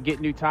need to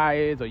get new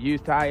tires or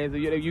used tires.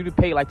 You could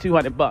pay like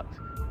 $200. I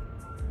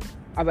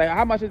was like,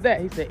 how much is that?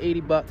 He said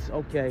 $80.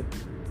 Okay.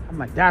 I'm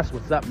like, that's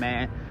what's up,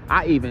 man.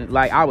 I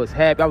was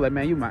happy. I was like,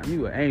 man, you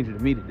an angel to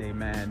me today,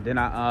 man. Then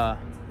I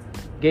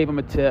gave him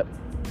a tip.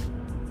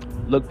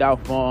 Looked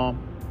out for him.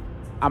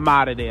 I'm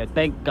out of there.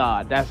 Thank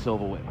God. That's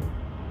over with.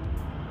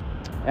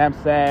 I'm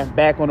saying,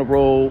 back on the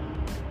road.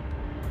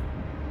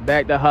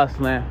 Back to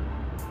hustling.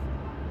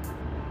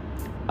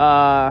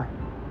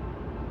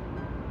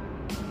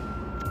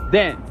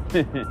 Then,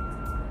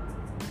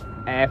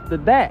 after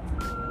that,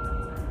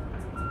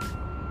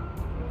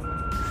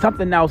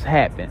 something else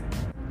happened.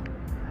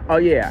 Oh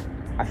yeah,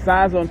 I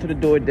signed on to the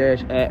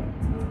DoorDash app.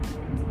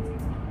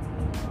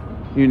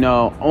 You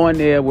know, on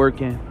there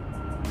working.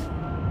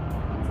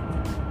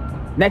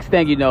 Next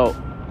thing you know,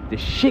 the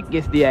shit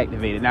gets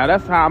deactivated. Now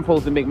that's how I'm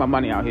supposed to make my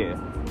money out here.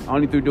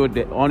 Only through the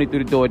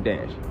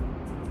DoorDash.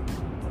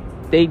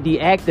 They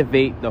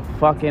deactivate the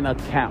fucking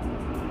account.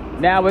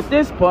 Now at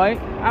this point,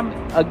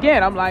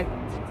 I'm like,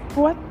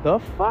 what the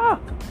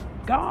fuck?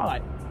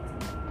 God.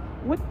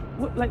 What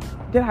like,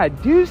 did I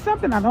do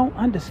something? I don't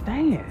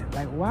understand.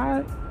 Like,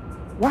 why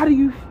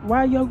you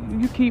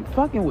keep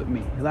fucking with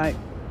me? Like,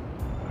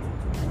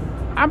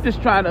 I'm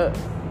just trying to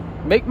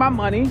make my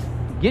money,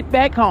 get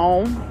back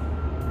home,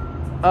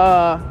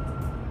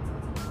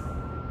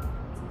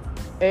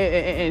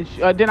 and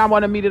then I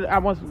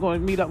was going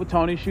to meet up with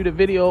Tony, shoot a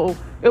video.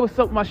 It was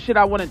so much shit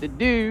I wanted to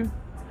do,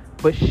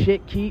 but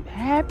shit keep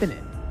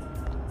happening.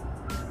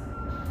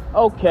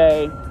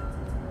 Okay,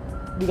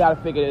 we gotta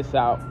figure this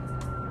out.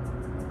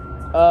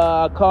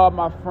 Called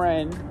my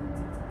friend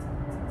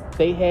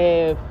they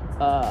have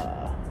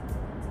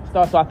so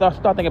I start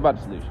thinking about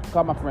the solution.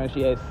 Called my friend,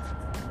 she has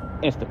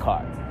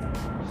Instacart.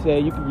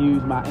 Said you can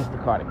use my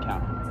Instacart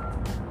account.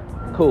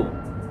 Cool.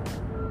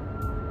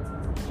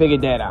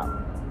 Figured that out.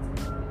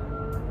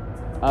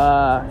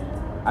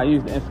 I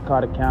used the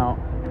Instacart account.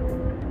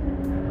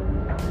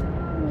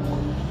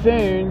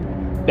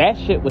 Soon, that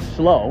shit was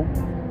slow.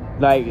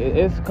 Like,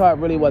 Instacart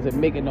really wasn't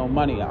making no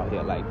money out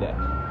here like that.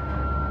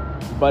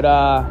 But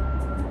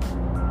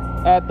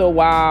after a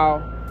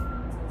while,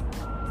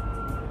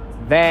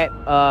 that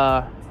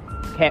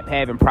kept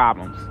having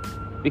problems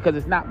because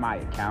it's not my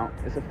account.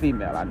 It's a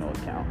female I know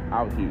account.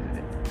 I was using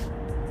it.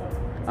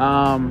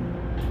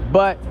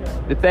 But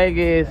the thing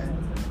is,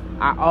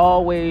 I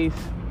always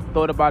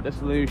thought about the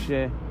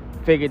solution,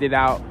 figured it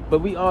out. But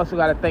we also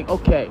got to think,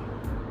 okay,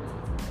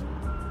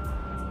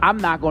 I'm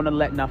not going to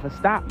let nothing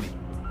stop me.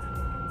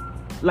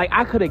 Like,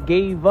 I could have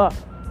gave up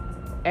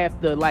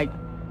after, like,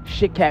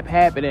 shit kept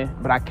happening,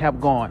 but I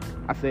kept going.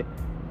 I said,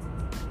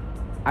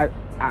 I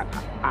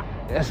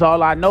that's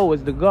all I know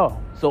is to go.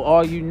 So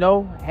all you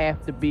know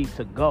have to be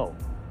to go.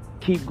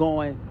 Keep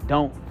going.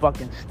 Don't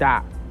fucking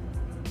stop.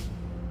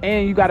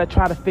 And you got to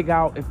try to figure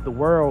out if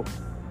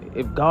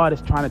God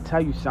is trying to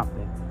tell you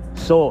something.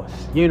 Source,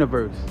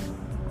 universe.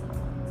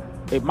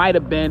 It might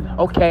have been,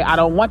 okay, I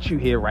don't want you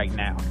here right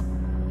now.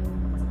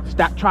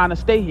 Stop trying to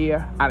stay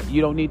here.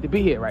 You don't need to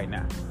be here right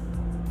now.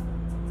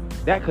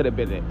 That could have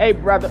been it. Hey,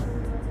 brother.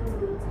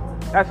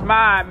 That's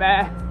mine,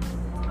 man.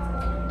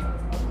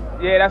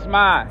 Yeah, that's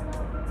mine.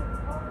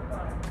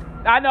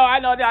 I know.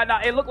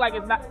 It looked like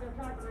it's not.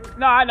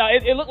 No, I know.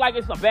 It looked like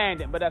it's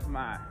abandoned, but that's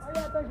mine. Oh,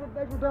 yeah,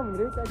 thanks for telling me,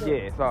 dude.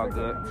 Yeah, it's all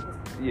good.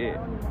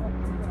 Yeah.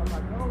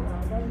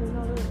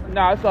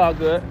 No, it's all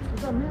good.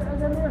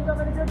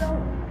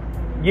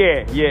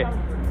 Yeah.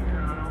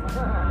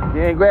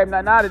 You ain't grabbed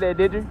nothing out of there,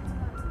 did you?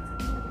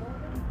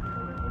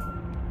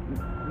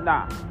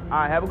 Nah. All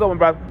right, have a good one,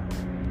 brother.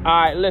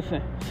 All right,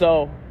 listen.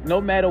 So,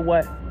 no matter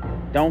what,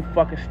 don't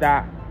fucking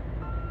stop.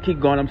 Keep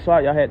going. I'm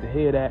sorry y'all had to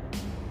hear that.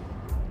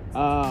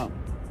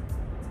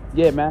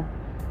 Yeah, man.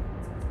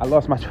 I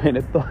lost my train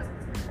of thought.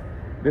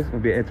 This is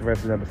going to be an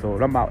interesting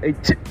episode. I'm out. Hey,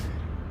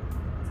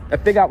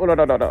 figure out...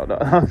 No.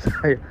 I'm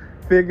sorry.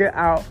 Figure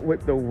out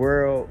what the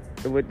world,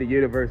 what the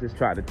universe is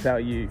trying to tell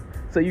you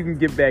so you can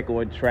get back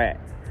on track.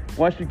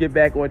 Once you get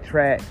back on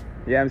track,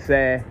 you know what I'm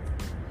saying?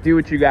 Do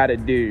what you got to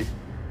do. You know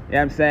what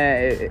I'm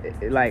saying?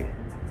 Like,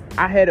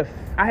 I had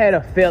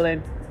a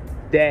feeling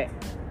that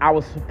I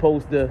was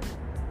supposed to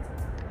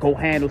go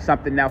handle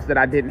something else that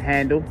I didn't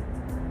handle,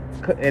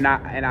 and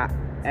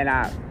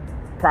I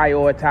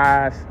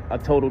prioritize a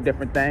total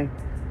different thing.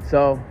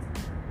 So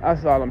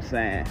that's all I'm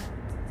saying.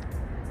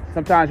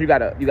 Sometimes you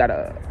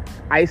gotta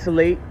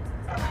isolate,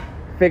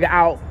 figure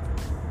out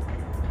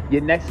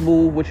your next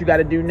move, what you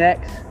gotta do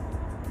next,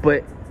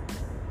 but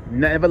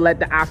never let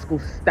the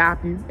obstacles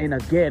stop you. And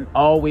again,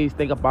 always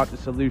think about the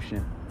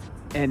solution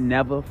and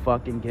never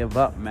fucking give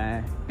up,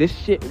 man. This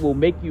shit will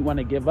make you want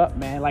to give up,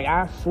 man. Like,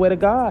 I swear to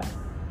God,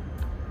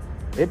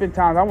 there's been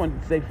times I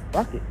wanted to say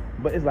fuck it,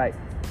 but it's like,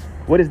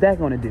 what is that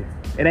gonna do?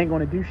 It ain't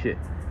gonna do shit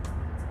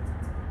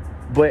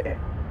but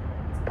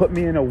put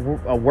me in a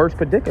worse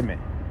predicament.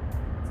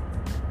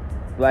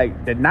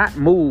 Like, to not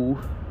move,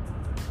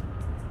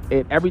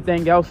 and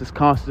everything else is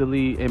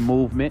constantly in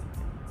movement.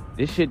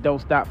 This shit don't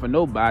stop for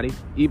nobody.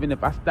 Even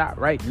if I stop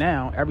right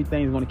now,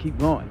 everything's gonna keep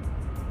going.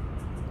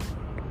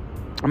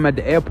 I'm at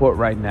the airport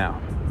right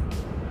now.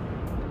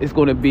 It's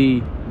gonna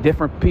be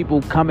different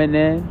people coming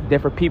in,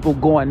 different people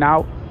going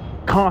out,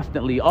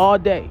 constantly, all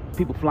day.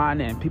 People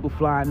flying in, people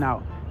flying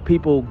out,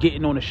 people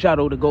getting on the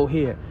shuttle to go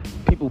here,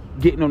 people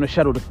getting on the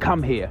shuttle to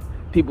come here,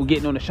 people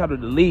getting on the shuttle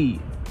to leave.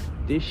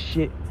 This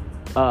shit,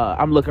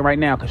 I'm looking right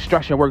now,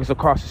 construction workers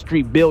across the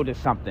street building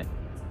something.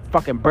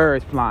 Fucking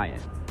birds flying.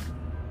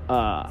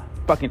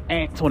 Fucking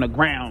ants on the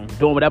ground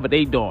doing whatever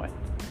they doing.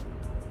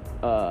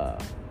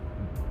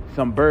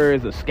 Some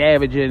birds are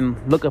scavenging,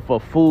 looking for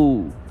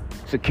food.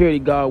 Security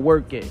guard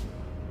working.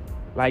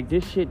 Like,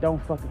 this shit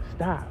don't fucking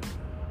stop.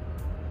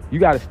 You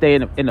gotta stay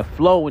in the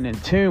flow and in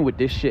tune with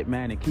this shit,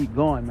 man, and keep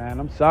going, man.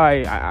 I'm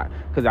sorry,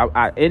 because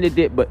I ended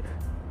it, but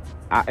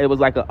it was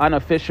like an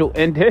unofficial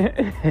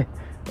ending.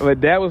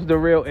 But that was the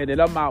real ending.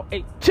 I'm out.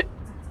 Hey, Let's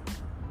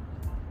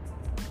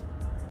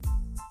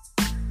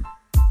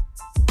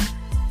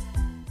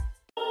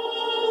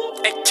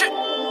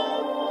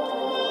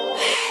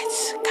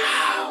go.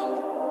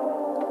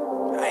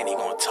 I ain't even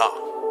gonna talk.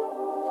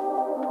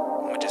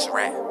 I'ma just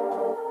rap.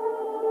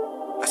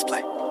 Let's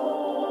play.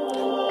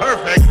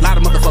 Perfect. A lot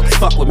of motherfuckers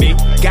fuck with me.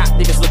 Got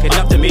niggas looking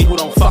up to me who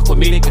don't fuck with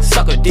me. They can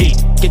suck a D.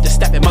 Get to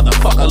stepping,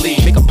 motherfucker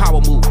lead. Make a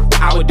power move.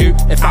 What I would do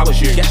if I was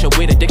you. Guess your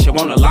weird addiction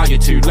won't allow you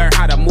to learn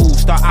how to move.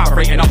 Start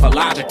operating off of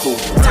logical.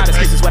 Tired of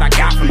this is what I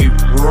got from you.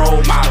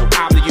 Role model.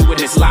 I'm the you with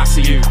this lots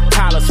of you.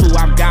 Tyler's who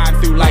I'm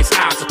guiding through life's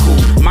obstacle.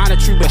 Mine are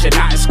true, but you're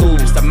not in school.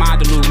 It's the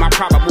mind delude. My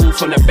proper move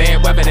from the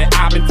bad weather that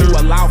I popping through.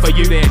 Allow for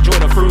you to enjoy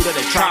the fruit of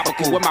the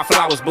tropical. With my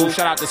flowers, boo.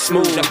 Shout out to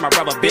Smooth, that's my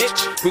brother,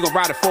 bitch. We gon'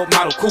 ride a Ford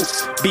model coupe.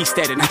 Beast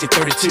at it,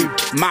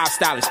 1932. Mild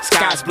stylish,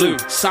 sky's blue.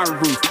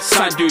 Sunroof,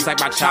 sundews like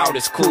my child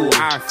is cool.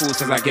 Iron fool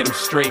since I get them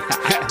straight.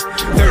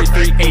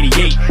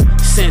 3388.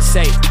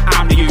 Sensei,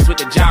 I'm the use with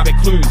the job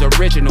includes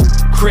original,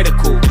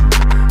 critical.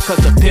 Cause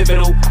the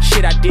pivotal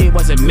shit I did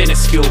wasn't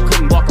minuscule.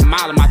 Couldn't walk a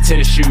mile in my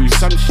tennis shoes.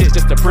 Some shit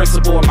just the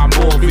principle of my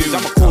moral views.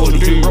 I'm a cool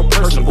dude, real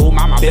personable,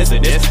 mind my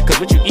business. Cause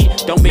what you eat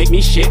don't make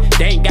me shit.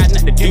 They ain't got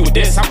nothing to do with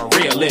this. I'm a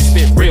realist,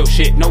 spit real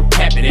shit, no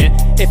capping in.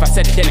 If I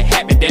said it then it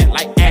happened then,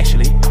 like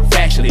actually,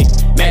 factually.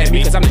 Mad at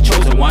me cause I'm the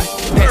chosen one.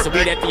 Pass the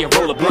weed after you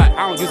roll a blunt.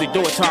 I don't usually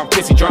do it till I'm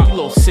pissy drunk. You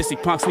little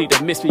sissy punks need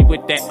to miss me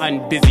with that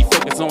unbusy.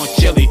 Focus on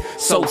chili,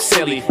 so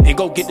silly. And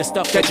go get the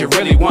stuff that you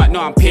really want.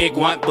 No, I'm pig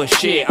one, but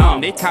shit,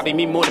 they copy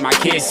me more than my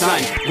kids,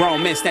 son.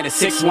 Grown men standing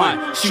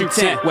 6'1", shoot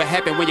 10. What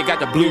happened when you got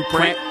the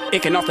blueprint?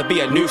 It can often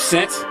be a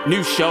nuisance.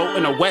 New show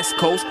in the West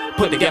Coast,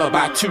 put together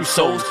by two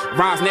souls.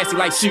 Rhymes nasty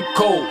like soup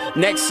cold.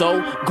 Next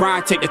soul,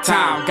 grind, take the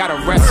time. Gotta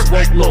rest,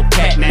 woke little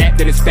cat nap.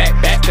 Then it's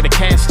back to the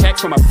cash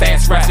checks from a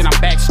fast rap. Then I'm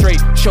back straight,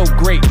 show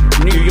great.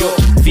 New York,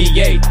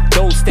 VA,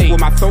 those states.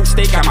 With my throat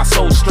steak, got my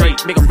soul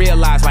straight. Make them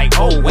realize like,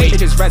 oh wait, it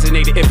just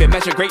resonated. If it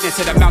measure greatness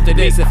to the amount of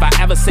this. If I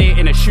ever say it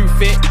in a shoe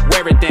fit,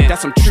 wear it then.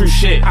 That's some true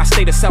shit. I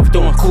stay to self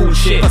doing cool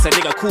shit. Plus a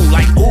nigga cool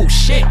like, ooh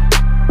shit.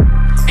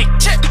 Hey,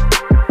 check.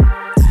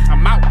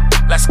 I'm out.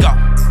 Let's go.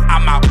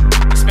 I'm out.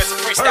 Spit some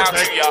freestyle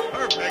too, y'all.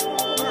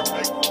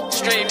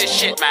 Stream this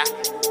shit, man.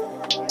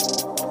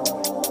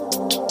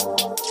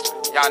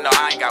 Y'all know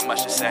I ain't got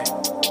much to say.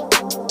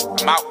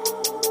 I'm out.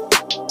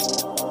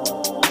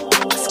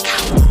 Let's go.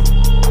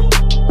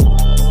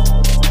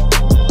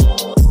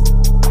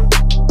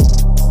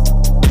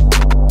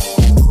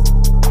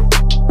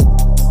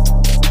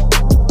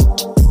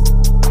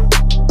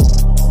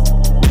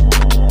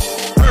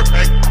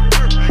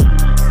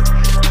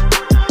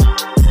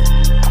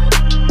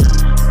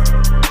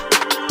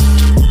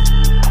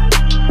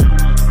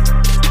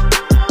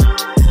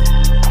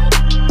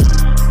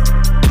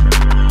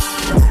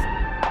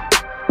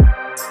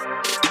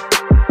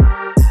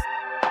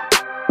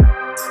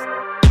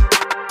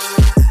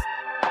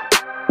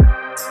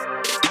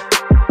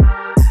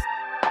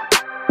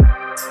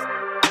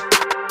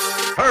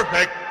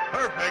 Perfect.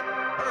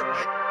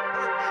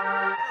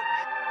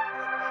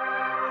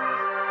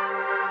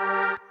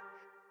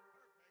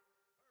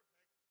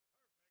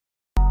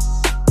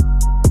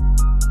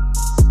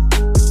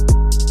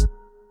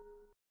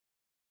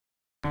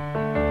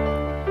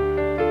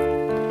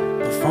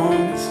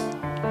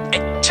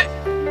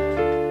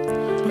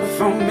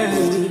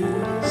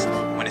 Performance.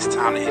 When it's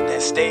time to hit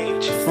that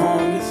stage.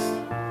 Performance.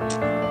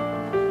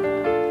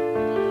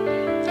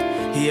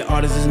 Here,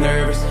 artist is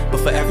nervous, but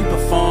for every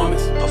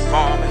performance.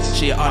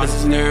 She, artist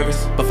is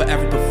nervous, but for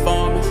every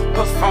performance.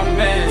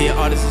 Here,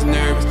 artist is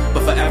nervous,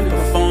 but for every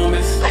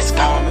performance.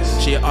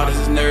 She,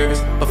 artist is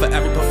nervous, but for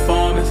every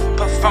performance.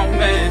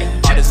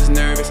 Artist is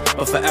nervous,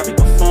 but for every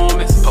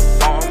performance.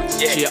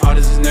 She,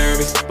 artist is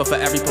nervous, but for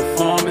every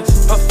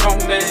performance.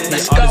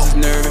 Here, artist is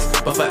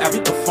nervous, but for every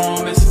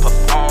performance.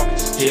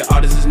 Here,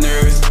 artist is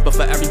nervous, but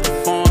for every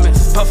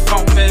performance.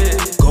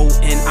 Go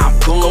and I'm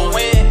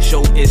gone.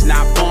 Show is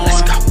not born.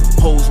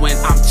 Pose when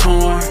I'm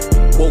torn.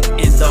 Woke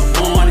in the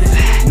morning.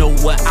 Know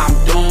what I'm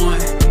doing.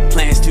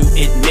 Plans to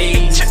it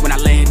made. When I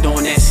land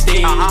on that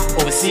stage.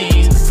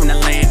 Overseas, from the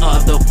land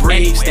of the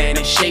brave. Stand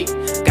in shape.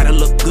 Gotta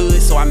look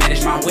good, so I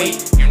manage my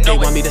weight. They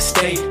want me to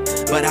stay,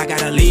 but I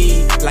gotta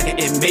leave like an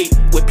inmate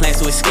with plans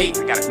to escape.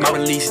 My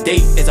release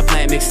date is a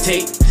planned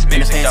mixtape.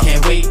 And the fans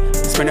can't wait.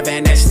 Sprint a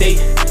van that state,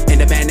 and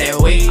the band that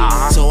way.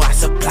 So I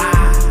supply.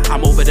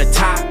 I'm over the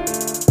top.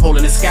 Hole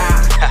in the sky,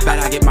 bet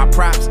I get my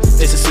props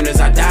just as soon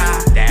as I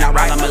die. Not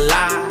while I'm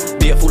alive,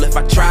 be a fool if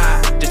I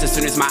try. Just as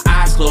soon as my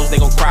eyes close, they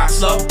gon' cry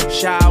slow.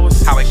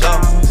 Showers, how it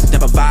goes.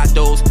 Never buy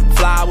those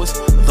flowers.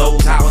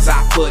 Those hours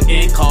I put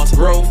in cause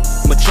growth.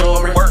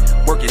 Maturing,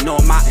 working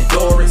on my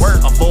endurance.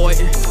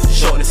 Avoiding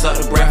shortness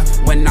of the breath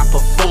when I'm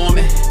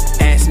performing.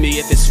 Ask me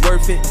if it's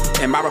worth it,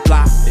 and my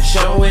reply is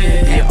show it.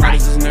 Your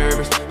artist is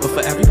nervous, but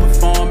for every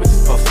performance.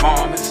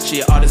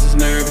 She, artist is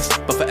nervous,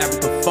 but for every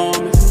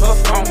performance.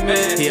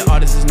 Here,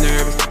 artist is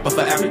nervous, but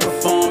for every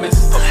performance.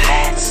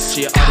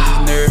 She, artist is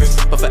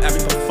nervous, but for every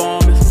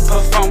performance.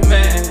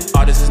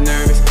 Artist is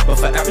nervous, but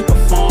for every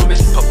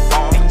performance.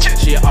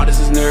 She,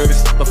 artist is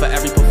nervous, but for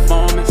every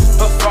performance.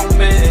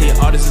 Here,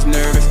 artist is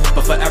nervous,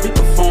 but for every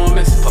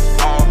performance.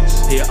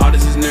 Here,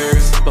 artist is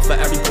nervous, but for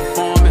every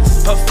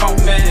performance.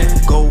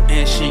 Go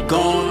and she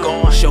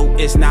gone. Show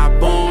is not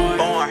born.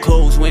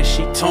 Clothes when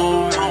she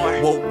torn.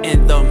 Woke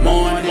in the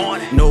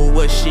morning. Know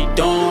what she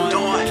doing.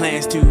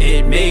 Plans to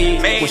it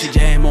made. When she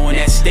jam on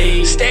that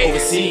stage.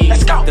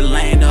 Overseas, the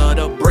land of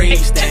the brave.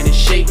 Stand in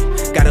shape.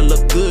 Gotta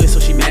look good, so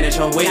she manage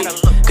her weight.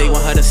 They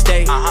want her to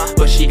stay,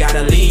 but she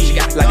gotta leave.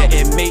 Like an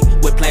inmate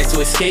with plans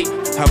to escape.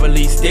 Her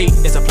release date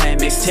is a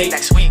planned mixtape.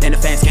 And the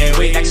fans can't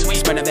wait.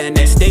 Sprint a van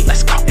that state.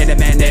 And the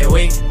man that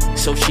way.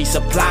 So she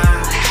supply.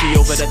 She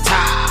over the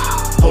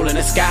top. hole in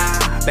the sky,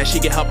 bet she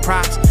get her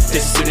props just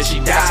as soon as she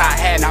dies. I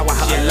had, now I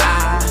her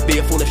alive. Be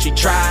a fool if she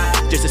tried.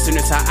 Just as soon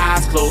as her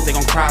eyes close, they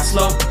gon' cry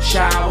slow.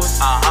 Showers,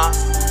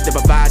 they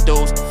provide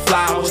those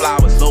flowers.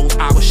 Those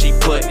hours she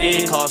put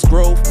in cause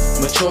growth,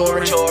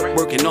 maturing,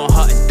 working on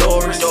her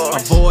endurance,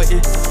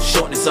 avoiding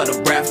shortness of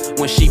the breath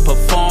when she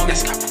performing.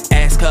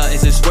 Ask her,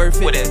 is this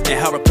worth it? And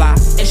her reply,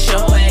 it's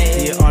your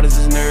way. Yeah, artist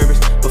is nervous,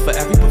 but for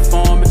every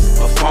performance.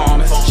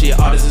 She an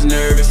artist is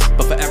nervous,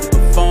 but for every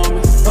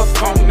performance.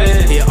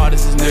 Yeah,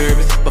 artist is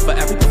nervous, but for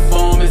every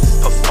performance.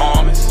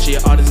 She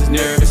an artist is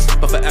nervous,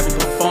 but for every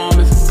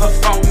performance.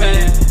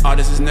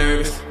 Artist is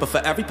nervous, but for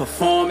every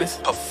performance.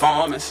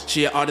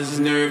 She an artist is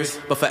nervous,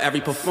 but for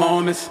every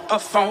performance.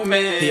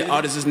 Yeah,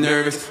 artist is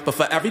nervous, but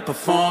for every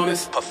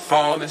performance.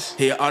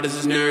 Yeah, artist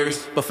is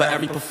nervous, but for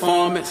every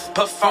performance.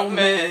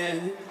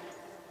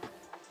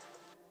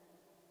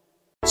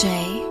 J.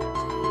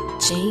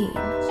 G.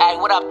 Hey,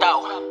 what up,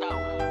 though?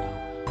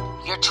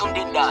 You're tuned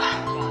in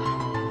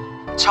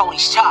to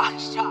Tony's Talk,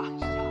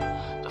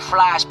 the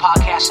flyest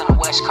podcast on the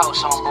West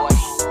Coast, homeboy.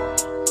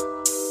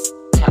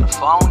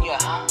 California.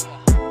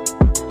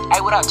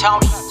 Hey, what up,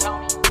 Tony?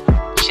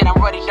 Shit,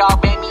 I'm ready,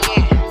 dog. Bang me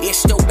in. Yeah,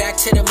 still back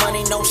to the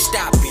money, no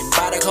stopping.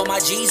 About to call my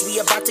G's, we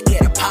about to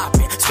get it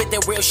poppin'. Spit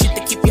that real shit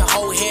to keep your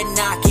whole head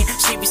knocking.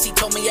 CBC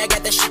told me I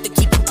got that shit to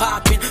keep it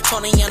poppin'.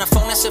 Tony on the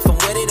phone, that's if I'm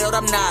with it or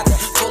I'm not.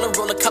 Pull and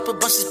roll a couple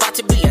bunches, about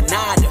to be a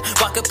nada.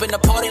 Walk up in the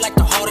party like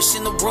the hardest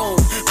in the room.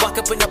 Walk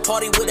up in the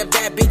party with a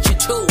bad bitch or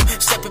two.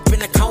 Step up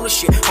in the corner,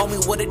 shit, homie,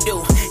 what it do?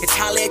 It's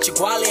holla at your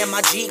guale and my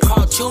G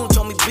cartoon.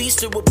 Told me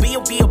beast, it would be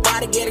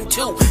about to get him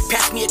too.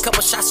 Pass me a couple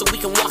shots so we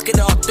can walk it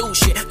all through,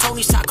 shit.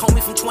 Tony's Talk,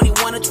 homie, from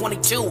 21 to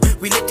 22.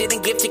 We lifted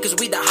and gifted cause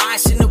we the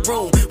highest in the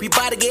room. We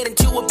bout to get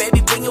into it,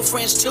 baby, bring your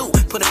friends too.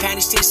 Put the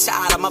panties to the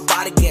side, I'm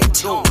about to get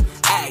tuned.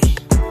 Ayy,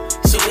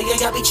 so nigga,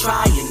 y'all be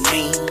trying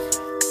me.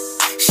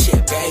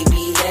 Shit,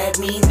 baby, let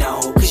me know.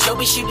 Cause yo,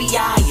 bitch, she be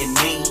eyeing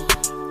me.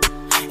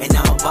 And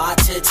I'm about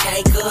to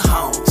take her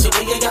home. So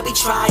nigga, y'all be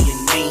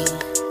trying me.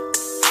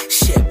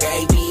 Shit,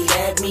 baby,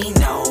 let me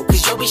know.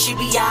 Cause yo, bitch, she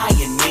be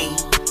eyeing me.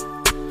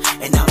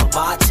 And I'm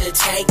about to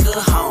take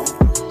her home.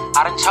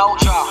 I done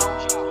told y'all,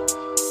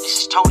 this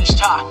is Tony's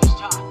Talk.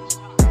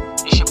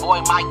 It's your boy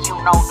Mike, you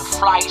know, the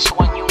flyest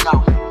one you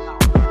know.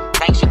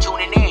 Thanks for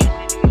tuning in.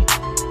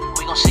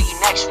 We gon' see you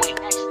next week.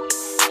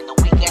 And the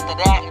week after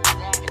that.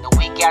 And the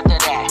week after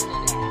that.